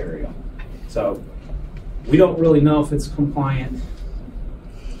neodymium material. So we don't really know if it's compliant.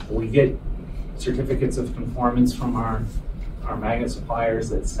 We get certificates of conformance from our magnet suppliers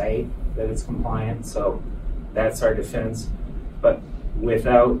that say that it's compliant, so that's our defense. But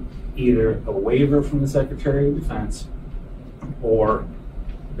without either a waiver from the Secretary of Defense or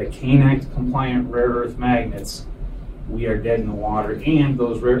the McCain Act compliant rare earth magnets, we are dead in the water. And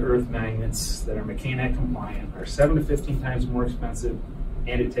those rare earth magnets that are McCain Act compliant are 7 to 15 times more expensive,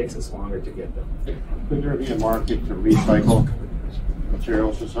 and it takes us longer to get them. Could there be a market to recycle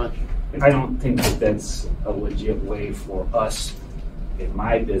materials as such? I don't think that that's a legit way for us in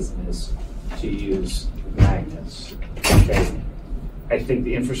my business to use magnets. Okay. I think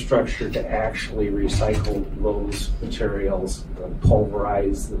the infrastructure to actually recycle those materials,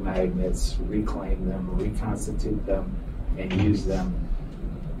 pulverize the magnets, reclaim them, reconstitute them, and use them,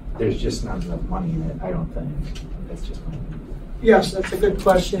 there's just not enough money in it, I don't think. That's just my opinion. Yes, that's a good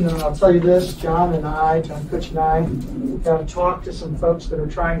question, and I'll tell you this, John Kutsch and I have talked to some folks that are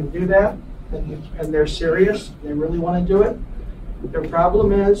trying to do that, and they're serious, they really want to do it. Their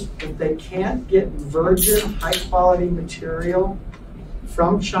problem is if they can't get virgin, high-quality material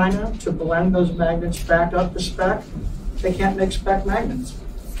from China to blend those magnets back up to spec, they can't make spec magnets.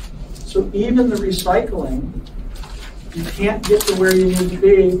 So even the recycling, you can't get to where you need to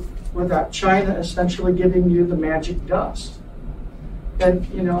be without China essentially giving you the magic dust. And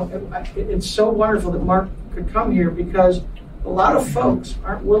you know, it's so wonderful that Mark could come here, because a lot of folks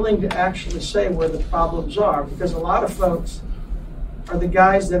aren't willing to actually say where the problems are, because a lot of folks are the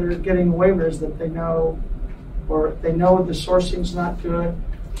guys that are getting waivers that they know, or they know the sourcing's not good,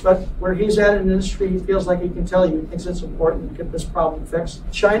 but where he's at in the industry, he feels like he can tell you, he thinks it's important to get this problem fixed.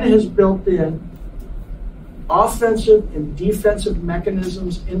 China has built in offensive and defensive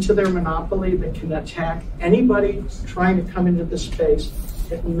mechanisms into their monopoly that can attack anybody trying to come into this space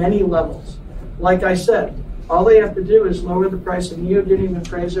at many levels. Like I said, all they have to do is lower the price of neodymium and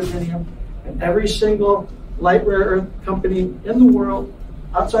praseodymium, and every single light rare earth company in the world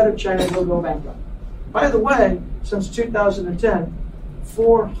outside of China will go bankrupt. By the way, since 2010,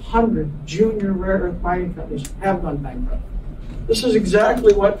 400 junior rare earth mining companies have gone bankrupt. This is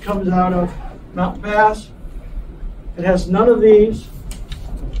exactly what comes out of Mountain Pass. It has none of these.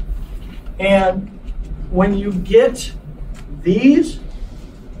 And when you get these,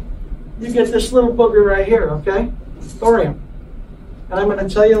 you get this little booger right here, okay? Thorium. And I'm going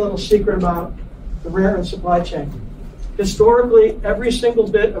to tell you a little secret about the rare earth supply chain. Historically, every single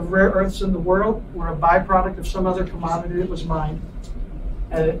bit of rare earths in the world were a byproduct of some other commodity that was mined.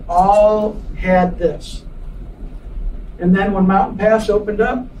 And it all had this. And then when Mountain Pass opened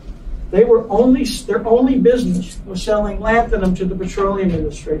up, their only business was selling lanthanum to the petroleum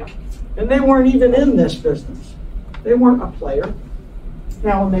industry. And they weren't even in this business. They weren't a player.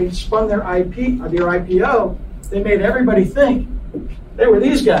 Now, when they spun their IPO, they made everybody think they were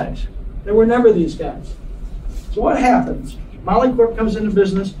these guys. They were never these guys. So what happens? Molycorp comes into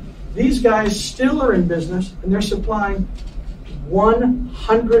business. These guys still are in business, and they're supplying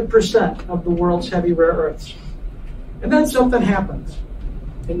 100% of the world's heavy rare earths. And then something happens.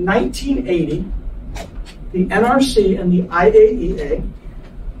 In 1980, the NRC and the IAEA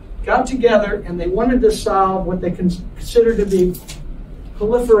got together and they wanted to solve what they considered to be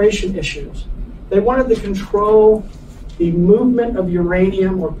proliferation issues. They wanted to control the movement of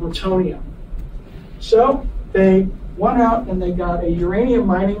uranium or plutonium. So they went out and they got a uranium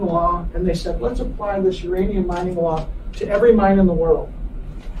mining law, and they said, let's apply this uranium mining law to every mine in the world.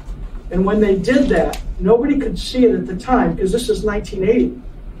 And when they did that, nobody could see it at the time, because this is 1980.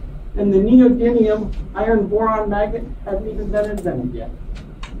 And the neodymium iron boron magnet hadn't even been invented yet.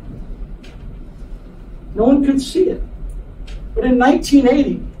 No one could see it. But in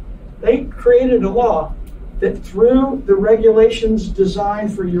 1980, they created a law that, through the regulations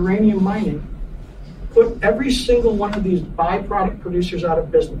designed for uranium mining, put every single one of these byproduct producers out of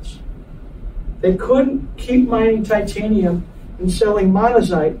business. They couldn't keep mining titanium and selling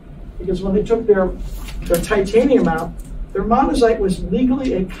monazite, because when they took their titanium out, their monazite was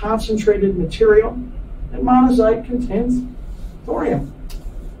legally a concentrated material, and monazite contains thorium.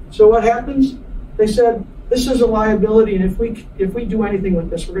 So what happens? They said, this is a liability, and if we do anything with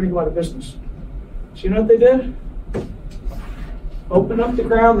this, we're going to go out of business. So you know what they did? Open up the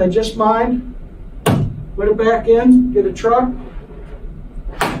ground they just mined, put it back in, get a truck,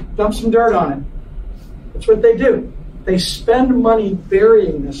 dump some dirt on it. That's what they do. They spend money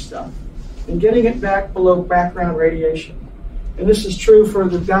burying this stuff and getting it back below background radiation. And this is true for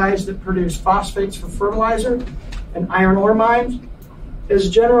the guys that produce phosphates for fertilizer and iron ore mines. As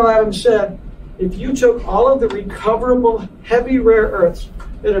General Adams said, if you took all of the recoverable heavy rare earths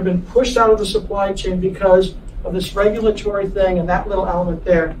that have been pushed out of the supply chain because of this regulatory thing and that little element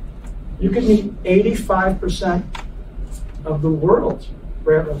there, you could meet 85% of the world's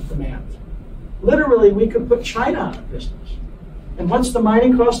rare earth demand. Literally, we could put China out of business. And what's the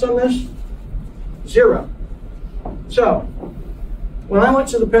mining cost on this? Zero. So, when I went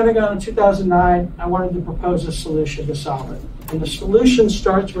to the Pentagon in 2009, I wanted to propose a solution to solve it. And the solution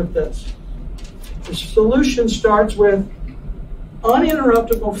starts with this. The solution starts with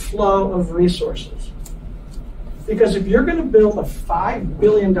uninterruptible flow of resources. Because if you're going to build a $5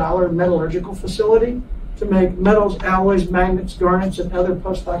 billion metallurgical facility to make metals, alloys, magnets, garnets, and other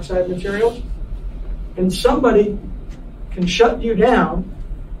post-oxide materials, and somebody can shut you down,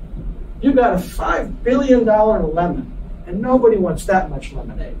 you've got a $5 billion lemon, and nobody wants that much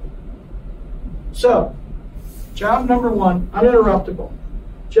lemonade. So, job number one, uninterruptible.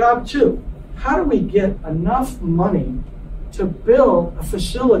 Job two, how do we get enough money to build a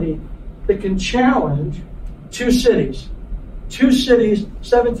facility that can challenge two cities?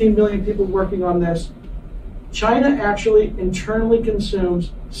 17 million people working on this. China actually internally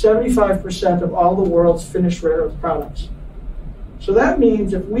consumes 75% of all the world's finished rare earth products. So that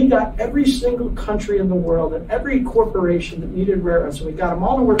means if we got every single country in the world and every corporation that needed rare earths, and we got them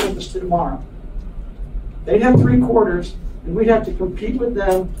all to work with us tomorrow, they'd have 3/4, and we'd have to compete with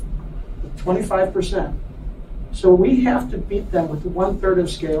them with 25%. So we have to beat them with 1/3 of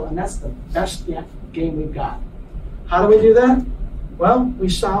scale, and that's the best game we've got. How do we do that? Well, we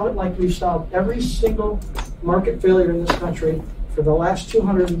solve it like we've solved every single market failure in this country for the last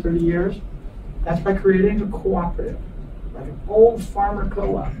 230 years. That's by creating a cooperative, like an old farmer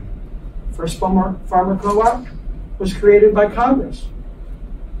co-op. First farmer co-op was created by Congress.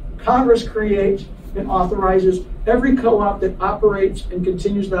 Congress creates and authorizes every co-op that operates and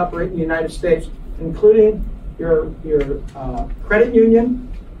continues to operate in the United States, including your credit union,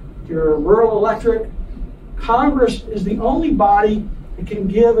 your rural electric. Congress is the only body that can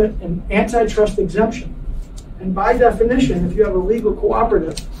give an antitrust exemption. And by definition, if you have a legal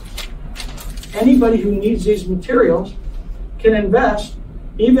cooperative, anybody who needs these materials can invest,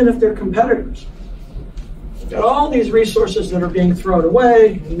 even if they're competitors. We've got all these resources that are being thrown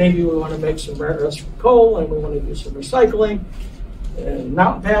away, and maybe we want to make some rare earths from coal, and we want to do some recycling. And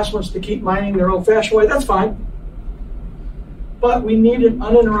Mountain Pass wants to keep mining their old-fashioned way, that's fine. But we need an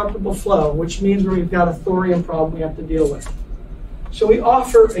uninterruptible flow, which means we've got a thorium problem we have to deal with. So we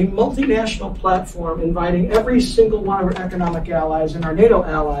offer a multinational platform inviting every single one of our economic allies and our NATO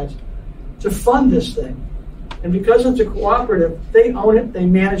allies to fund this thing. And because it's a cooperative, they own it, they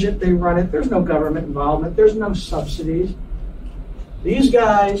manage it, they run it. There's no government involvement. There's no subsidies. These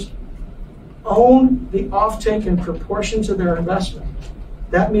guys own the offtake in proportion to their investment.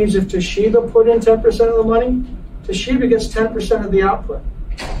 That means if Toshiba put in 10% of the money, Toshiba gets 10% of the output.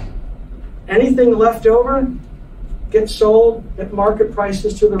 Anything left over gets sold at market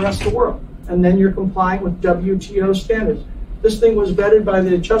prices to the rest of the world. and then you're complying with WTO standards. This thing was vetted by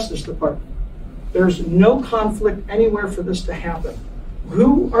the Justice Department. There's no conflict anywhere for this to happen.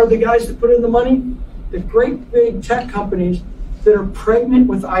 Who are the guys that put in the money? The great big tech companies that are pregnant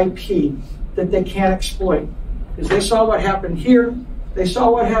with IP that they can't exploit. Because they saw what happened here, they saw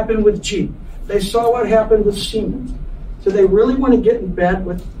what happened with Jeep, they saw what happened with Siemens. So they really want to get in bed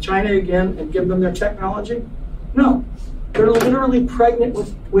with China again and give them their technology? No. They're literally pregnant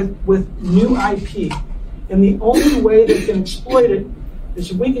with new IP. And the only way they can exploit it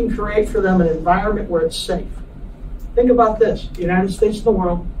is if we can create for them an environment where it's safe. Think about this. The United States and the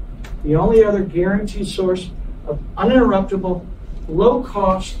world, the only other guaranteed source of uninterruptible,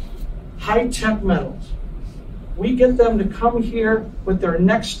 low-cost, high-tech metals. We get them to come here with their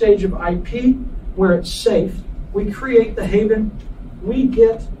next stage of IP where it's safe. We create the haven. We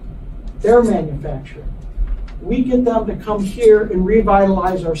get their manufacturer. We get them to come here and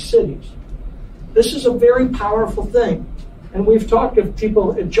revitalize our cities. This is a very powerful thing. And we've talked to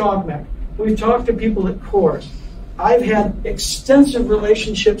people at JOGMEC. We've talked to people at CORS. I've had extensive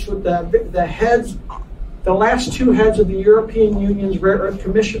relationships with the heads, the last two heads of the European Union's Rare Earth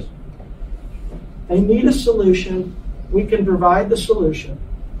Commission. They need a solution. We can provide the solution.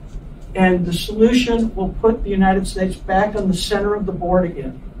 And the solution will put the United States back on the center of the board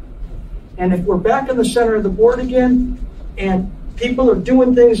again. And if we're back on the center of the board again, and people are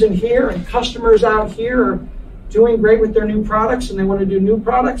doing things in here, and customers out here are doing great with their new products, and they want to do new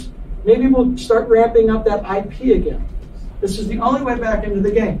products, maybe we'll start ramping up that IP again. This is the only way back into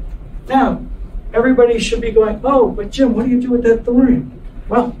the game. Now, everybody should be going, oh, but Jim, what do you do with that thorium?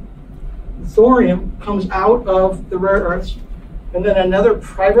 Well, thorium comes out of the rare earths, and then another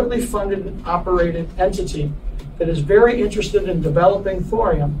privately funded and operated entity that is very interested in developing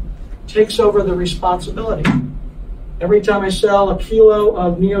thorium takes over the responsibility. Every time I sell a kilo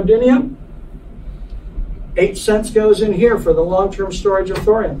of neodymium, 8 cents goes in here for the long-term storage of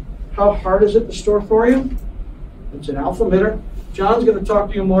thorium. How hard is it to store thorium? It's an alpha emitter. John's going to talk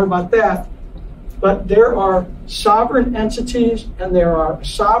to you more about that. But there are sovereign entities and there are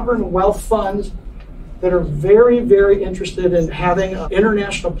sovereign wealth funds that are very, very interested in having an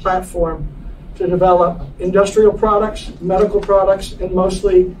international platform to develop industrial products, medical products, and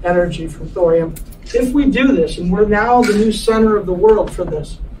mostly energy from thorium. If we do this, and we're now the new center of the world for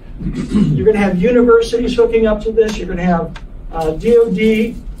this, you're going to have universities hooking up to this, you're going to have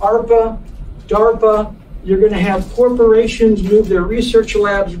DOD, ARPA, DARPA, you're going to have corporations move their research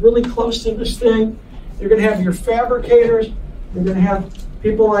labs really close to this thing, you're going to have your fabricators, you're going to have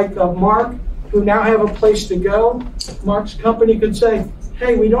people like Mark, who now have a place to go. Mark's company could say,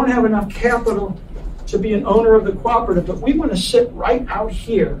 hey, we don't have enough capital to be an owner of the cooperative, but we want to sit right out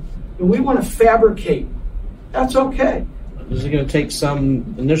here and we want to fabricate. That's okay. Is it going to take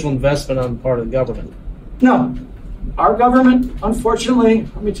some initial investment on the part of the government? No. Our government, unfortunately,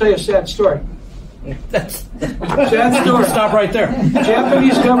 let me tell you a sad story. That's sad story. Stop right there. The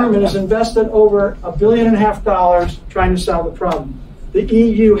Japanese government has invested over $1.5 billion trying to solve the problem. The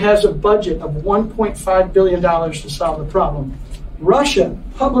EU has a budget of $1.5 billion to solve the problem. Russia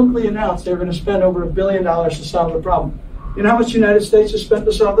publicly announced they were going to spend over $1 billion to solve the problem. You know how much the United States has spent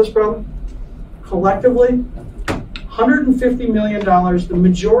to solve this problem? Collectively, $150 million, the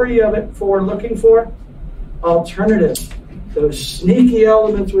majority of it for looking for alternatives, those sneaky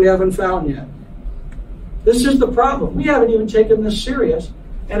elements we haven't found yet. This is the problem. We haven't even taken this serious,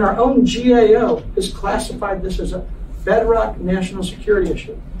 and our own GAO has classified this as a bedrock national security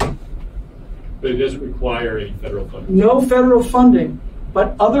issue. But it doesn't require any federal funding. No federal funding,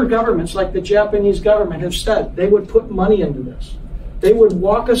 but other governments like the Japanese government have said they would put money into this. They would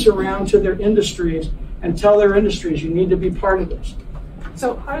walk us around to their industries and tell their industries, you need to be part of this.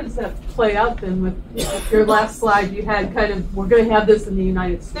 So how does that play out then with your last slide? You had kind of, we're going to have this in the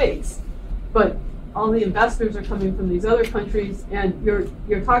United States, but all the investors are coming from these other countries, and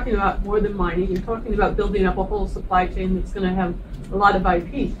you're talking about more than mining. You're talking about building up a whole supply chain that's going to have a lot of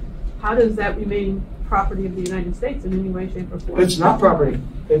IP. How does that remain property of the United States in any way, shape, or form? It's not property.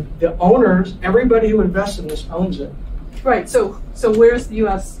 The owners, everybody who invests in this owns it. Right. So where's the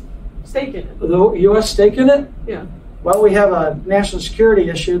U.S. stake in it? The U.S. stake in it? Yeah. Well, we have a national security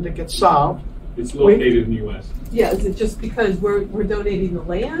issue that gets solved. It's located in the U.S. Yeah, is it just because we're donating the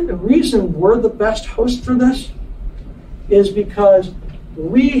land? The reason we're the best host for this is because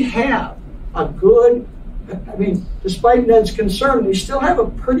we have a good, I mean, despite Ned's concern, we still have a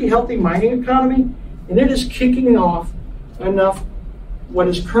pretty healthy mining economy, and it is kicking off enough what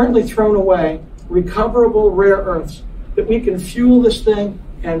is currently thrown away, recoverable rare earths, that we can fuel this thing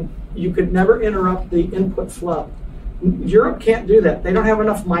and you could never interrupt the input flow. Europe can't do that. They don't have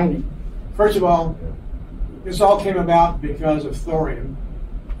enough mining. First of all, this all came about because of thorium.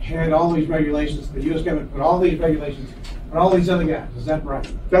 Had all these regulations. The U.S. government put all these regulations on all these other guys. Is that right?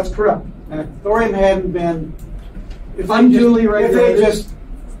 That's correct. And if thorium hadn't been, if Unduly regulated. if they just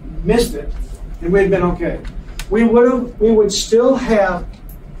missed it, then we'd been okay. We would still have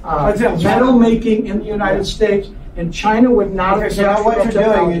metal making in the United States, and China would not Okay, have so now what you're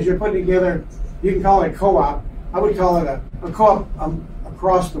technology. doing is you're putting together, you can call it a co-op. I would call it a co-op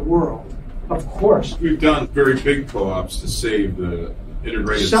across the world. Of course. We've done very big co-ops to save the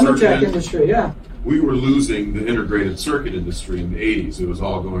integrated Semitech circuit industry, yeah. We were losing the integrated circuit industry in the 80s. It was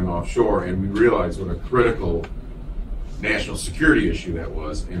all going offshore, and we realized what a critical national security issue that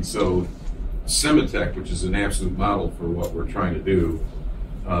was. And so Semitech, which is an absolute model for what we're trying to do,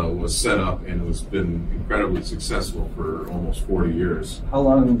 was set up and has been incredibly successful for almost 40 years. How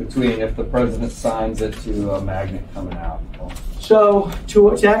long in between if the president signs it to a magnet coming out? So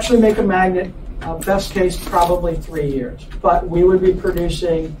to actually make a magnet, best case, probably 3 years. But we would be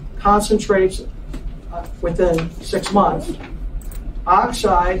producing concentrates within 6 months,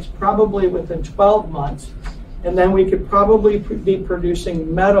 oxides probably within 12 months, and then we could probably be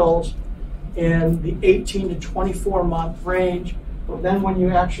producing metals in the 18 to 24 month range. But then when you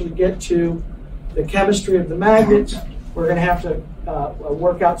actually get to the chemistry of the magnets, we're going to have to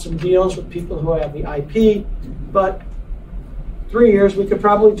work out some deals with people who have the IP. But 3 years, we could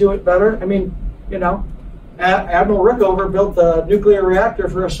probably do it better. I mean, you know, Admiral Rickover built the nuclear reactor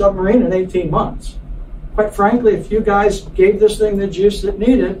for a submarine in 18 months. Quite frankly, if you guys gave this thing the juice it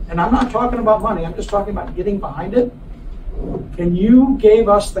needed, and I'm not talking about money, I'm just talking about getting behind it, and you gave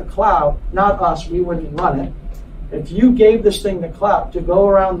us the clout, not us, we wouldn't run it. If you gave this thing the clout to go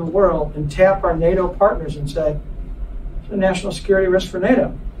around the world and tap our NATO partners and say, it's a national security risk for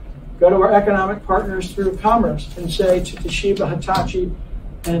NATO. Go to our economic partners through commerce and say to Toshiba, Hitachi,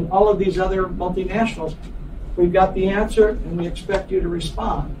 and all of these other multinationals, we've got the answer and we expect you to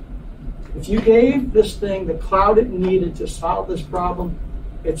respond. If you gave this thing the clout it needed to solve this problem,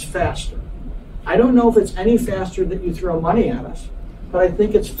 it's faster. I don't know if it's any faster that you throw money at us, but I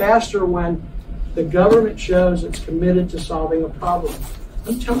think it's faster when the government shows it's committed to solving a problem.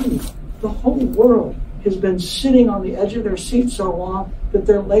 I'm telling you, the whole world has been sitting on the edge of their seat so long that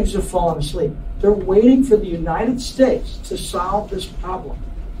their legs have fallen asleep. They're waiting for the United States to solve this problem.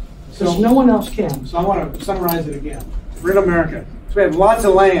 Because no one else can. So I want to summarize it again. We're in America. So we have lots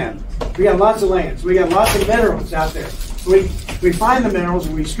of land. We got lots of land. So we got lots of minerals out there. So we find the minerals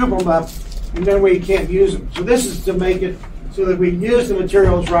and we scoop them up, and then we can't use them. So this is to make it so that we use the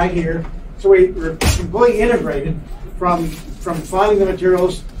materials right here. So we're completely integrated from finding the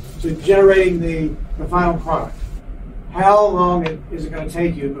materials to generating the final product. How long is it going to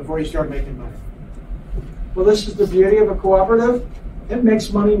take you before you start making money? Well, this is the beauty of a cooperative. It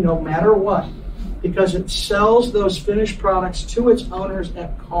makes money no matter what, because it sells those finished products to its owners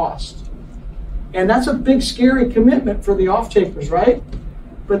at cost. And that's a big, scary commitment for the off-takers, right?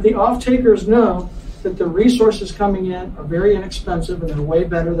 But the off-takers know that the resources coming in are very inexpensive and they're way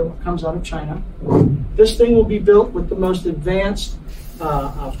better than what comes out of China. This thing will be built with the most advanced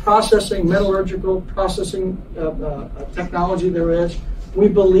processing, metallurgical processing technology there is. We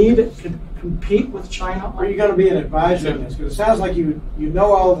believe it could compete with China. Are you going to be an advisor in this? Because it sounds like you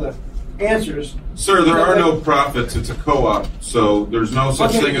know all the answers. Sir, there are no profits. It's a co-op, so there's no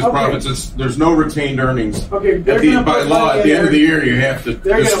such thing as profits. There's no retained earnings. Okay, by law, at the end of the year, you have to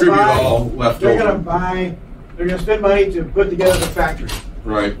distribute all left over. They're going to spend money to put together the factory.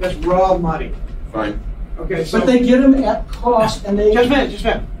 Right. That's raw money. Fine. Okay, so but they get them at cost, and they just a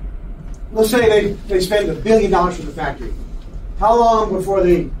minute. Let's say they spend $1 billion for the factory. How long before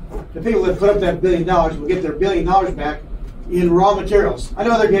the people that put up that $1 billion will get their $1 billion back in raw materials? I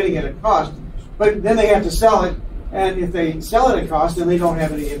know they're getting it at cost, but then they have to sell it, and if they sell it at cost, then they don't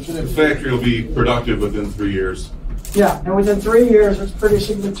have any incentive. The factory will be productive within 3 years. Yeah, and within 3 years, it's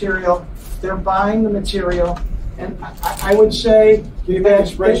producing material. They're buying the material, and I would say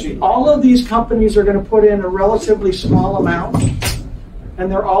that all of these companies are going to put in a relatively small amount,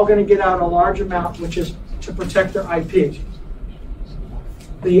 and they're all going to get out a large amount, which is to protect their IP.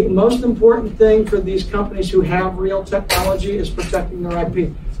 The most important thing for these companies who have real technology is protecting their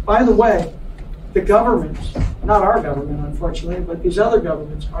IP. By the way, the governments, not our government unfortunately, but these other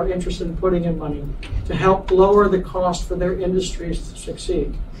governments are interested in putting in money to help lower the cost for their industries to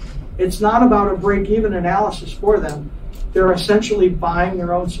succeed. It's not about a break-even analysis for them. They're essentially buying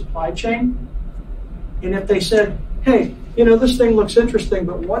their own supply chain. And if they said, hey, you know, this thing looks interesting,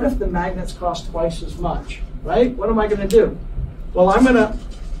 but what if the magnets cost twice as much, right? What am I going to do? Well, I'm going to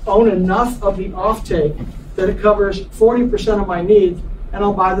own enough of the offtake that it covers 40% of my needs, and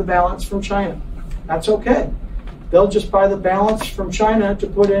I'll buy the balance from China. That's okay. They'll just buy the balance from China to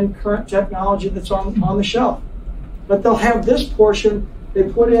put in current technology that's on the shelf. But they'll have this portion they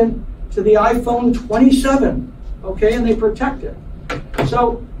put in to the iPhone 27, okay, and they protect it.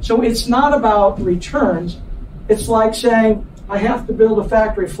 So it's not about returns. It's like saying, I have to build a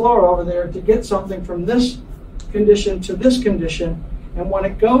factory floor over there to get something from this condition to this condition, and when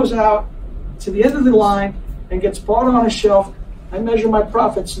it goes out to the end of the line and gets bought on a shelf, I measure my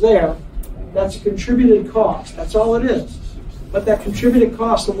profits there. That's a contributed cost. That's all it is. But that contributed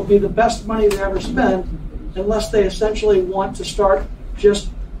cost will be the best money they ever spend, unless they essentially want to start just,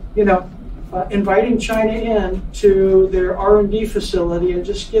 inviting China in to their R&D facility and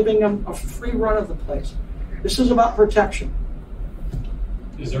just giving them a free run of the place. This is about protection.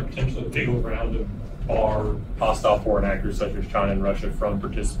 Is there potentially legal ground to bar hostile foreign actors such as China and Russia from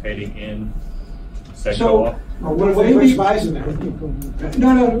participating in So, what if they put spies in there?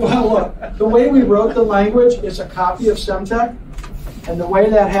 No, well, look, the way we wrote the language is a copy of Semtech, and the way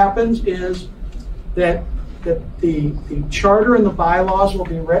that happens is that the charter and the bylaws will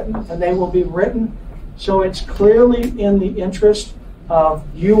be written, and they will be written so it's clearly in the interest of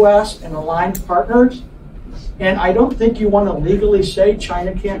U.S. and aligned partners. And I don't think you want to legally say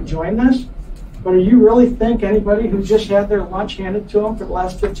China can't join this, but do you really think anybody who just had their lunch handed to them for the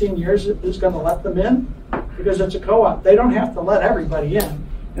last 15 years is going to let them in? Because it's a co-op. They don't have to let everybody in.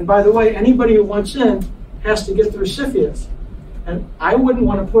 And by the way, anybody who wants in has to get through CFIUS. And I wouldn't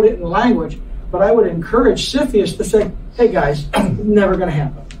want to put it in language, but I would encourage CFIUS to say, hey guys, never going to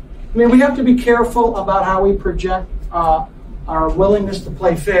happen. I mean, we have to be careful about how we project our willingness to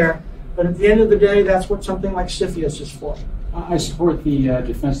play fair, but at the end of the day, that's what something like CFIUS is for. I support the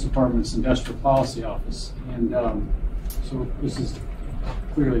Defense Department's Industrial Policy Office, and so this is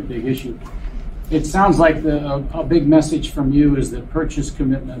clearly a big issue. It sounds like a big message from you is that purchase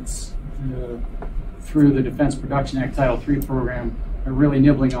commitments through the Defense Production Act Title III program are really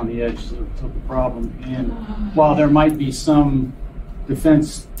nibbling on the edge of the problem. And while there might be some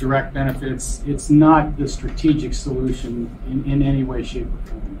defense direct benefits, it's not the strategic solution in any way, shape, or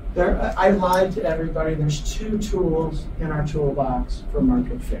form. I lied to everybody. There's two tools in our toolbox for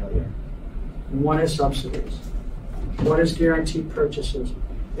market failure. One is subsidies. One is guaranteed purchases.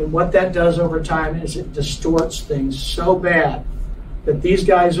 And what that does over time is it distorts things so bad that these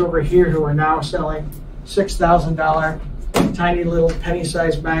guys over here who are now selling $6,000 tiny little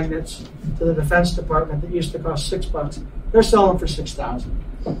penny-sized magnets to the Defense Department that used to cost $6, they're selling for $6,000.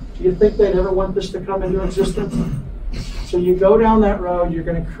 Do you think they'd ever want this to come into existence? So you go down that road, you're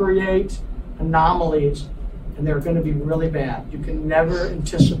going to create anomalies, and they're going to be really bad. You can never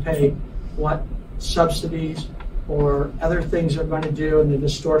anticipate what subsidies or other things are going to do and the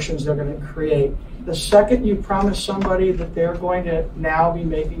distortions they're going to create. The second you promise somebody that they're going to now be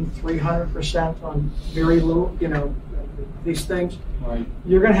making 300% on very low, these things, right,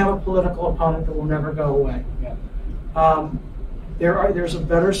 you're going to have a political opponent that will never go away. Yeah. There's a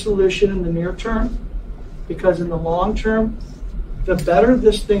better solution in the near term, because in the long term, the better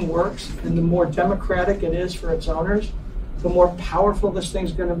this thing works and the more democratic it is for its owners, the more powerful this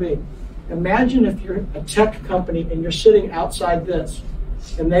thing's going to be. Imagine if you're a tech company and you're sitting outside this,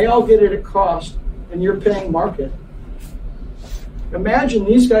 and they all get it at cost, and you're paying market. Imagine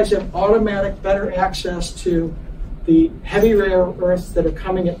these guys have automatic better access to the heavy rare earths that are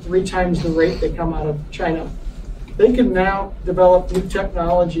coming at 3 times the rate they come out of China. They can now develop new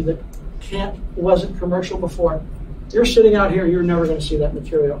technology that wasn't commercial before. You're sitting out here, you're never going to see that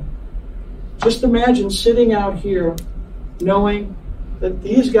material. Just imagine sitting out here knowing that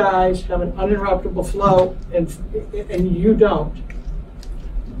these guys have an uninterruptible flow and you don't.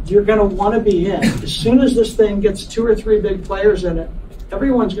 You're going to want to be in. As soon as this thing gets 2 or 3 big players in it,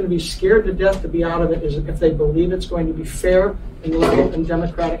 everyone's going to be scared to death to be out of it if they believe it's going to be fair and legal and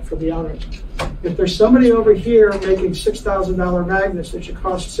democratic for the owners. If there's somebody over here making $6,000 magnets that should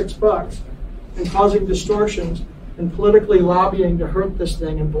cost $6 and causing distortions and politically lobbying to hurt this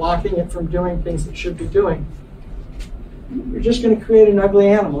thing and blocking it from doing things it should be doing, you're just going to create an ugly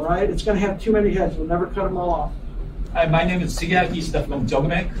animal, right? It's going to have too many heads. We'll never cut them all off. My name is Shigeaki from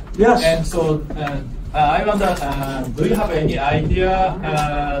JOGMEC. Yes. And so I wonder, do you have any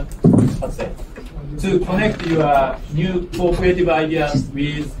idea, to connect your new cooperative ideas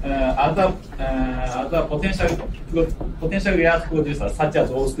with other potential gas producers such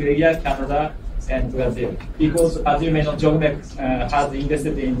as Australia, Canada, and Brazil? Because as you mentioned, JOGMEC has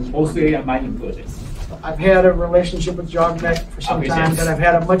invested in Australian mining projects. I've had a relationship with JOGMEC for some time, and I've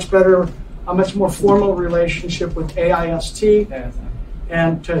had a much more formal relationship with AIST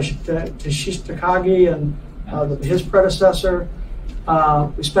and Toshish Takagi and his predecessor.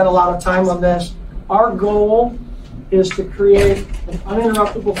 We spent a lot of time on this. Our goal is to create an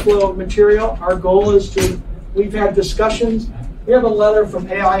uninterruptible flow of material. Our goal is we've had discussions. We have a letter from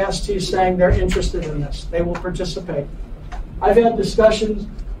AIST saying they're interested in this. They will participate. I've had discussions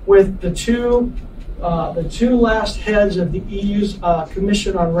with the two last heads of the EU's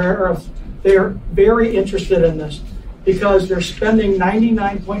Commission on Rare Earths. They are very interested in this because they're spending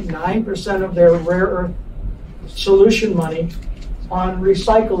 99.9% of their rare earth solution money on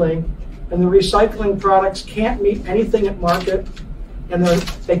recycling, and the recycling products can't meet anything at market, and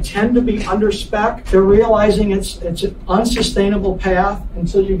they tend to be under spec. They're realizing it's an unsustainable path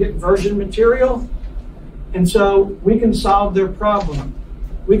until you get virgin material, and so we can solve their problem.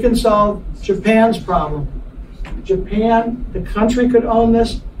 We can solve Japan's problem. Japan, the country could own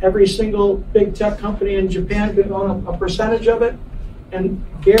this. Every single big tech company in Japan could own a percentage of it, and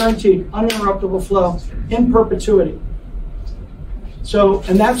guaranteed uninterruptible flow in perpetuity. So,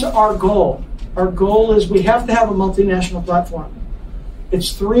 and that's our goal. Our goal is we have to have a multinational platform.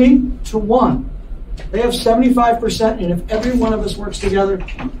 It's 3-to-1. They have 75%, and if every one of us works together,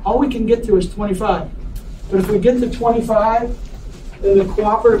 all we can get to is 25. But if we get to 25, then the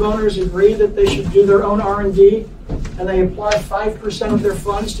cooperative owners agree that they should do their own R&D, and they apply 5% of their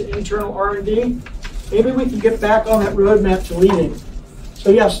funds to internal R&D, maybe we can get back on that roadmap to leading.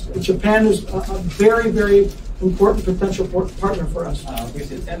 So yes, Japan is a very, very important potential partner for us.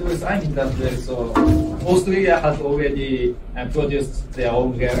 And with I mean that so Australia has already produced their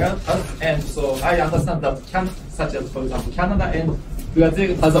own rare earth, and so I understand that such as for example Canada and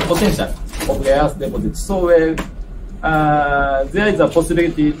Brazil has a potential of rare earth deposits. So there is a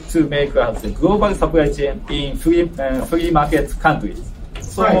possibility to make a global supply chain in free market countries.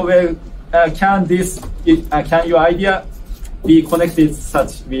 So right. Can your idea be connected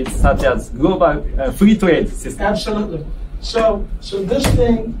such as global free trade system? Absolutely. So this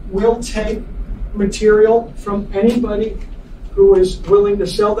thing will take material from anybody who is willing to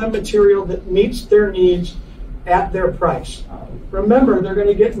sell them material that meets their needs at their price. Remember, they're going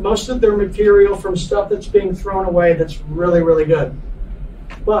to get most of their material from stuff that's being thrown away that's really, really good.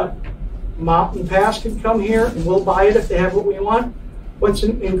 But Mountain Pass can come here and we'll buy it if they have what we want. What's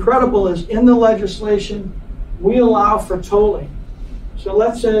incredible is in the legislation, we allow for tolling. So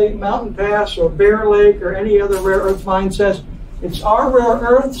let's say Mountain Pass or Bear Lake or any other rare earth mine says, it's our rare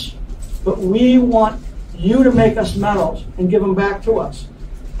earths, but we want you to make us metals and give them back to us.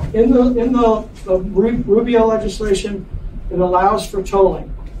 In the Rubio legislation, it allows for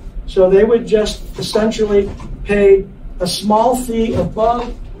tolling. So they would just essentially pay a small fee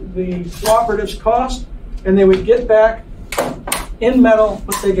above the cooperative's cost, and they would get back in metal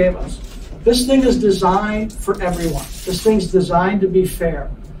what they gave us. This thing is designed for everyone. This thing's designed to be fair.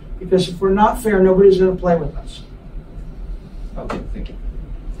 Because if we're not fair, nobody's going to play with us. Okay, thank you.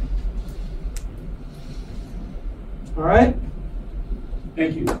 All right?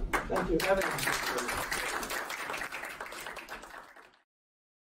 Thank you. Thank you.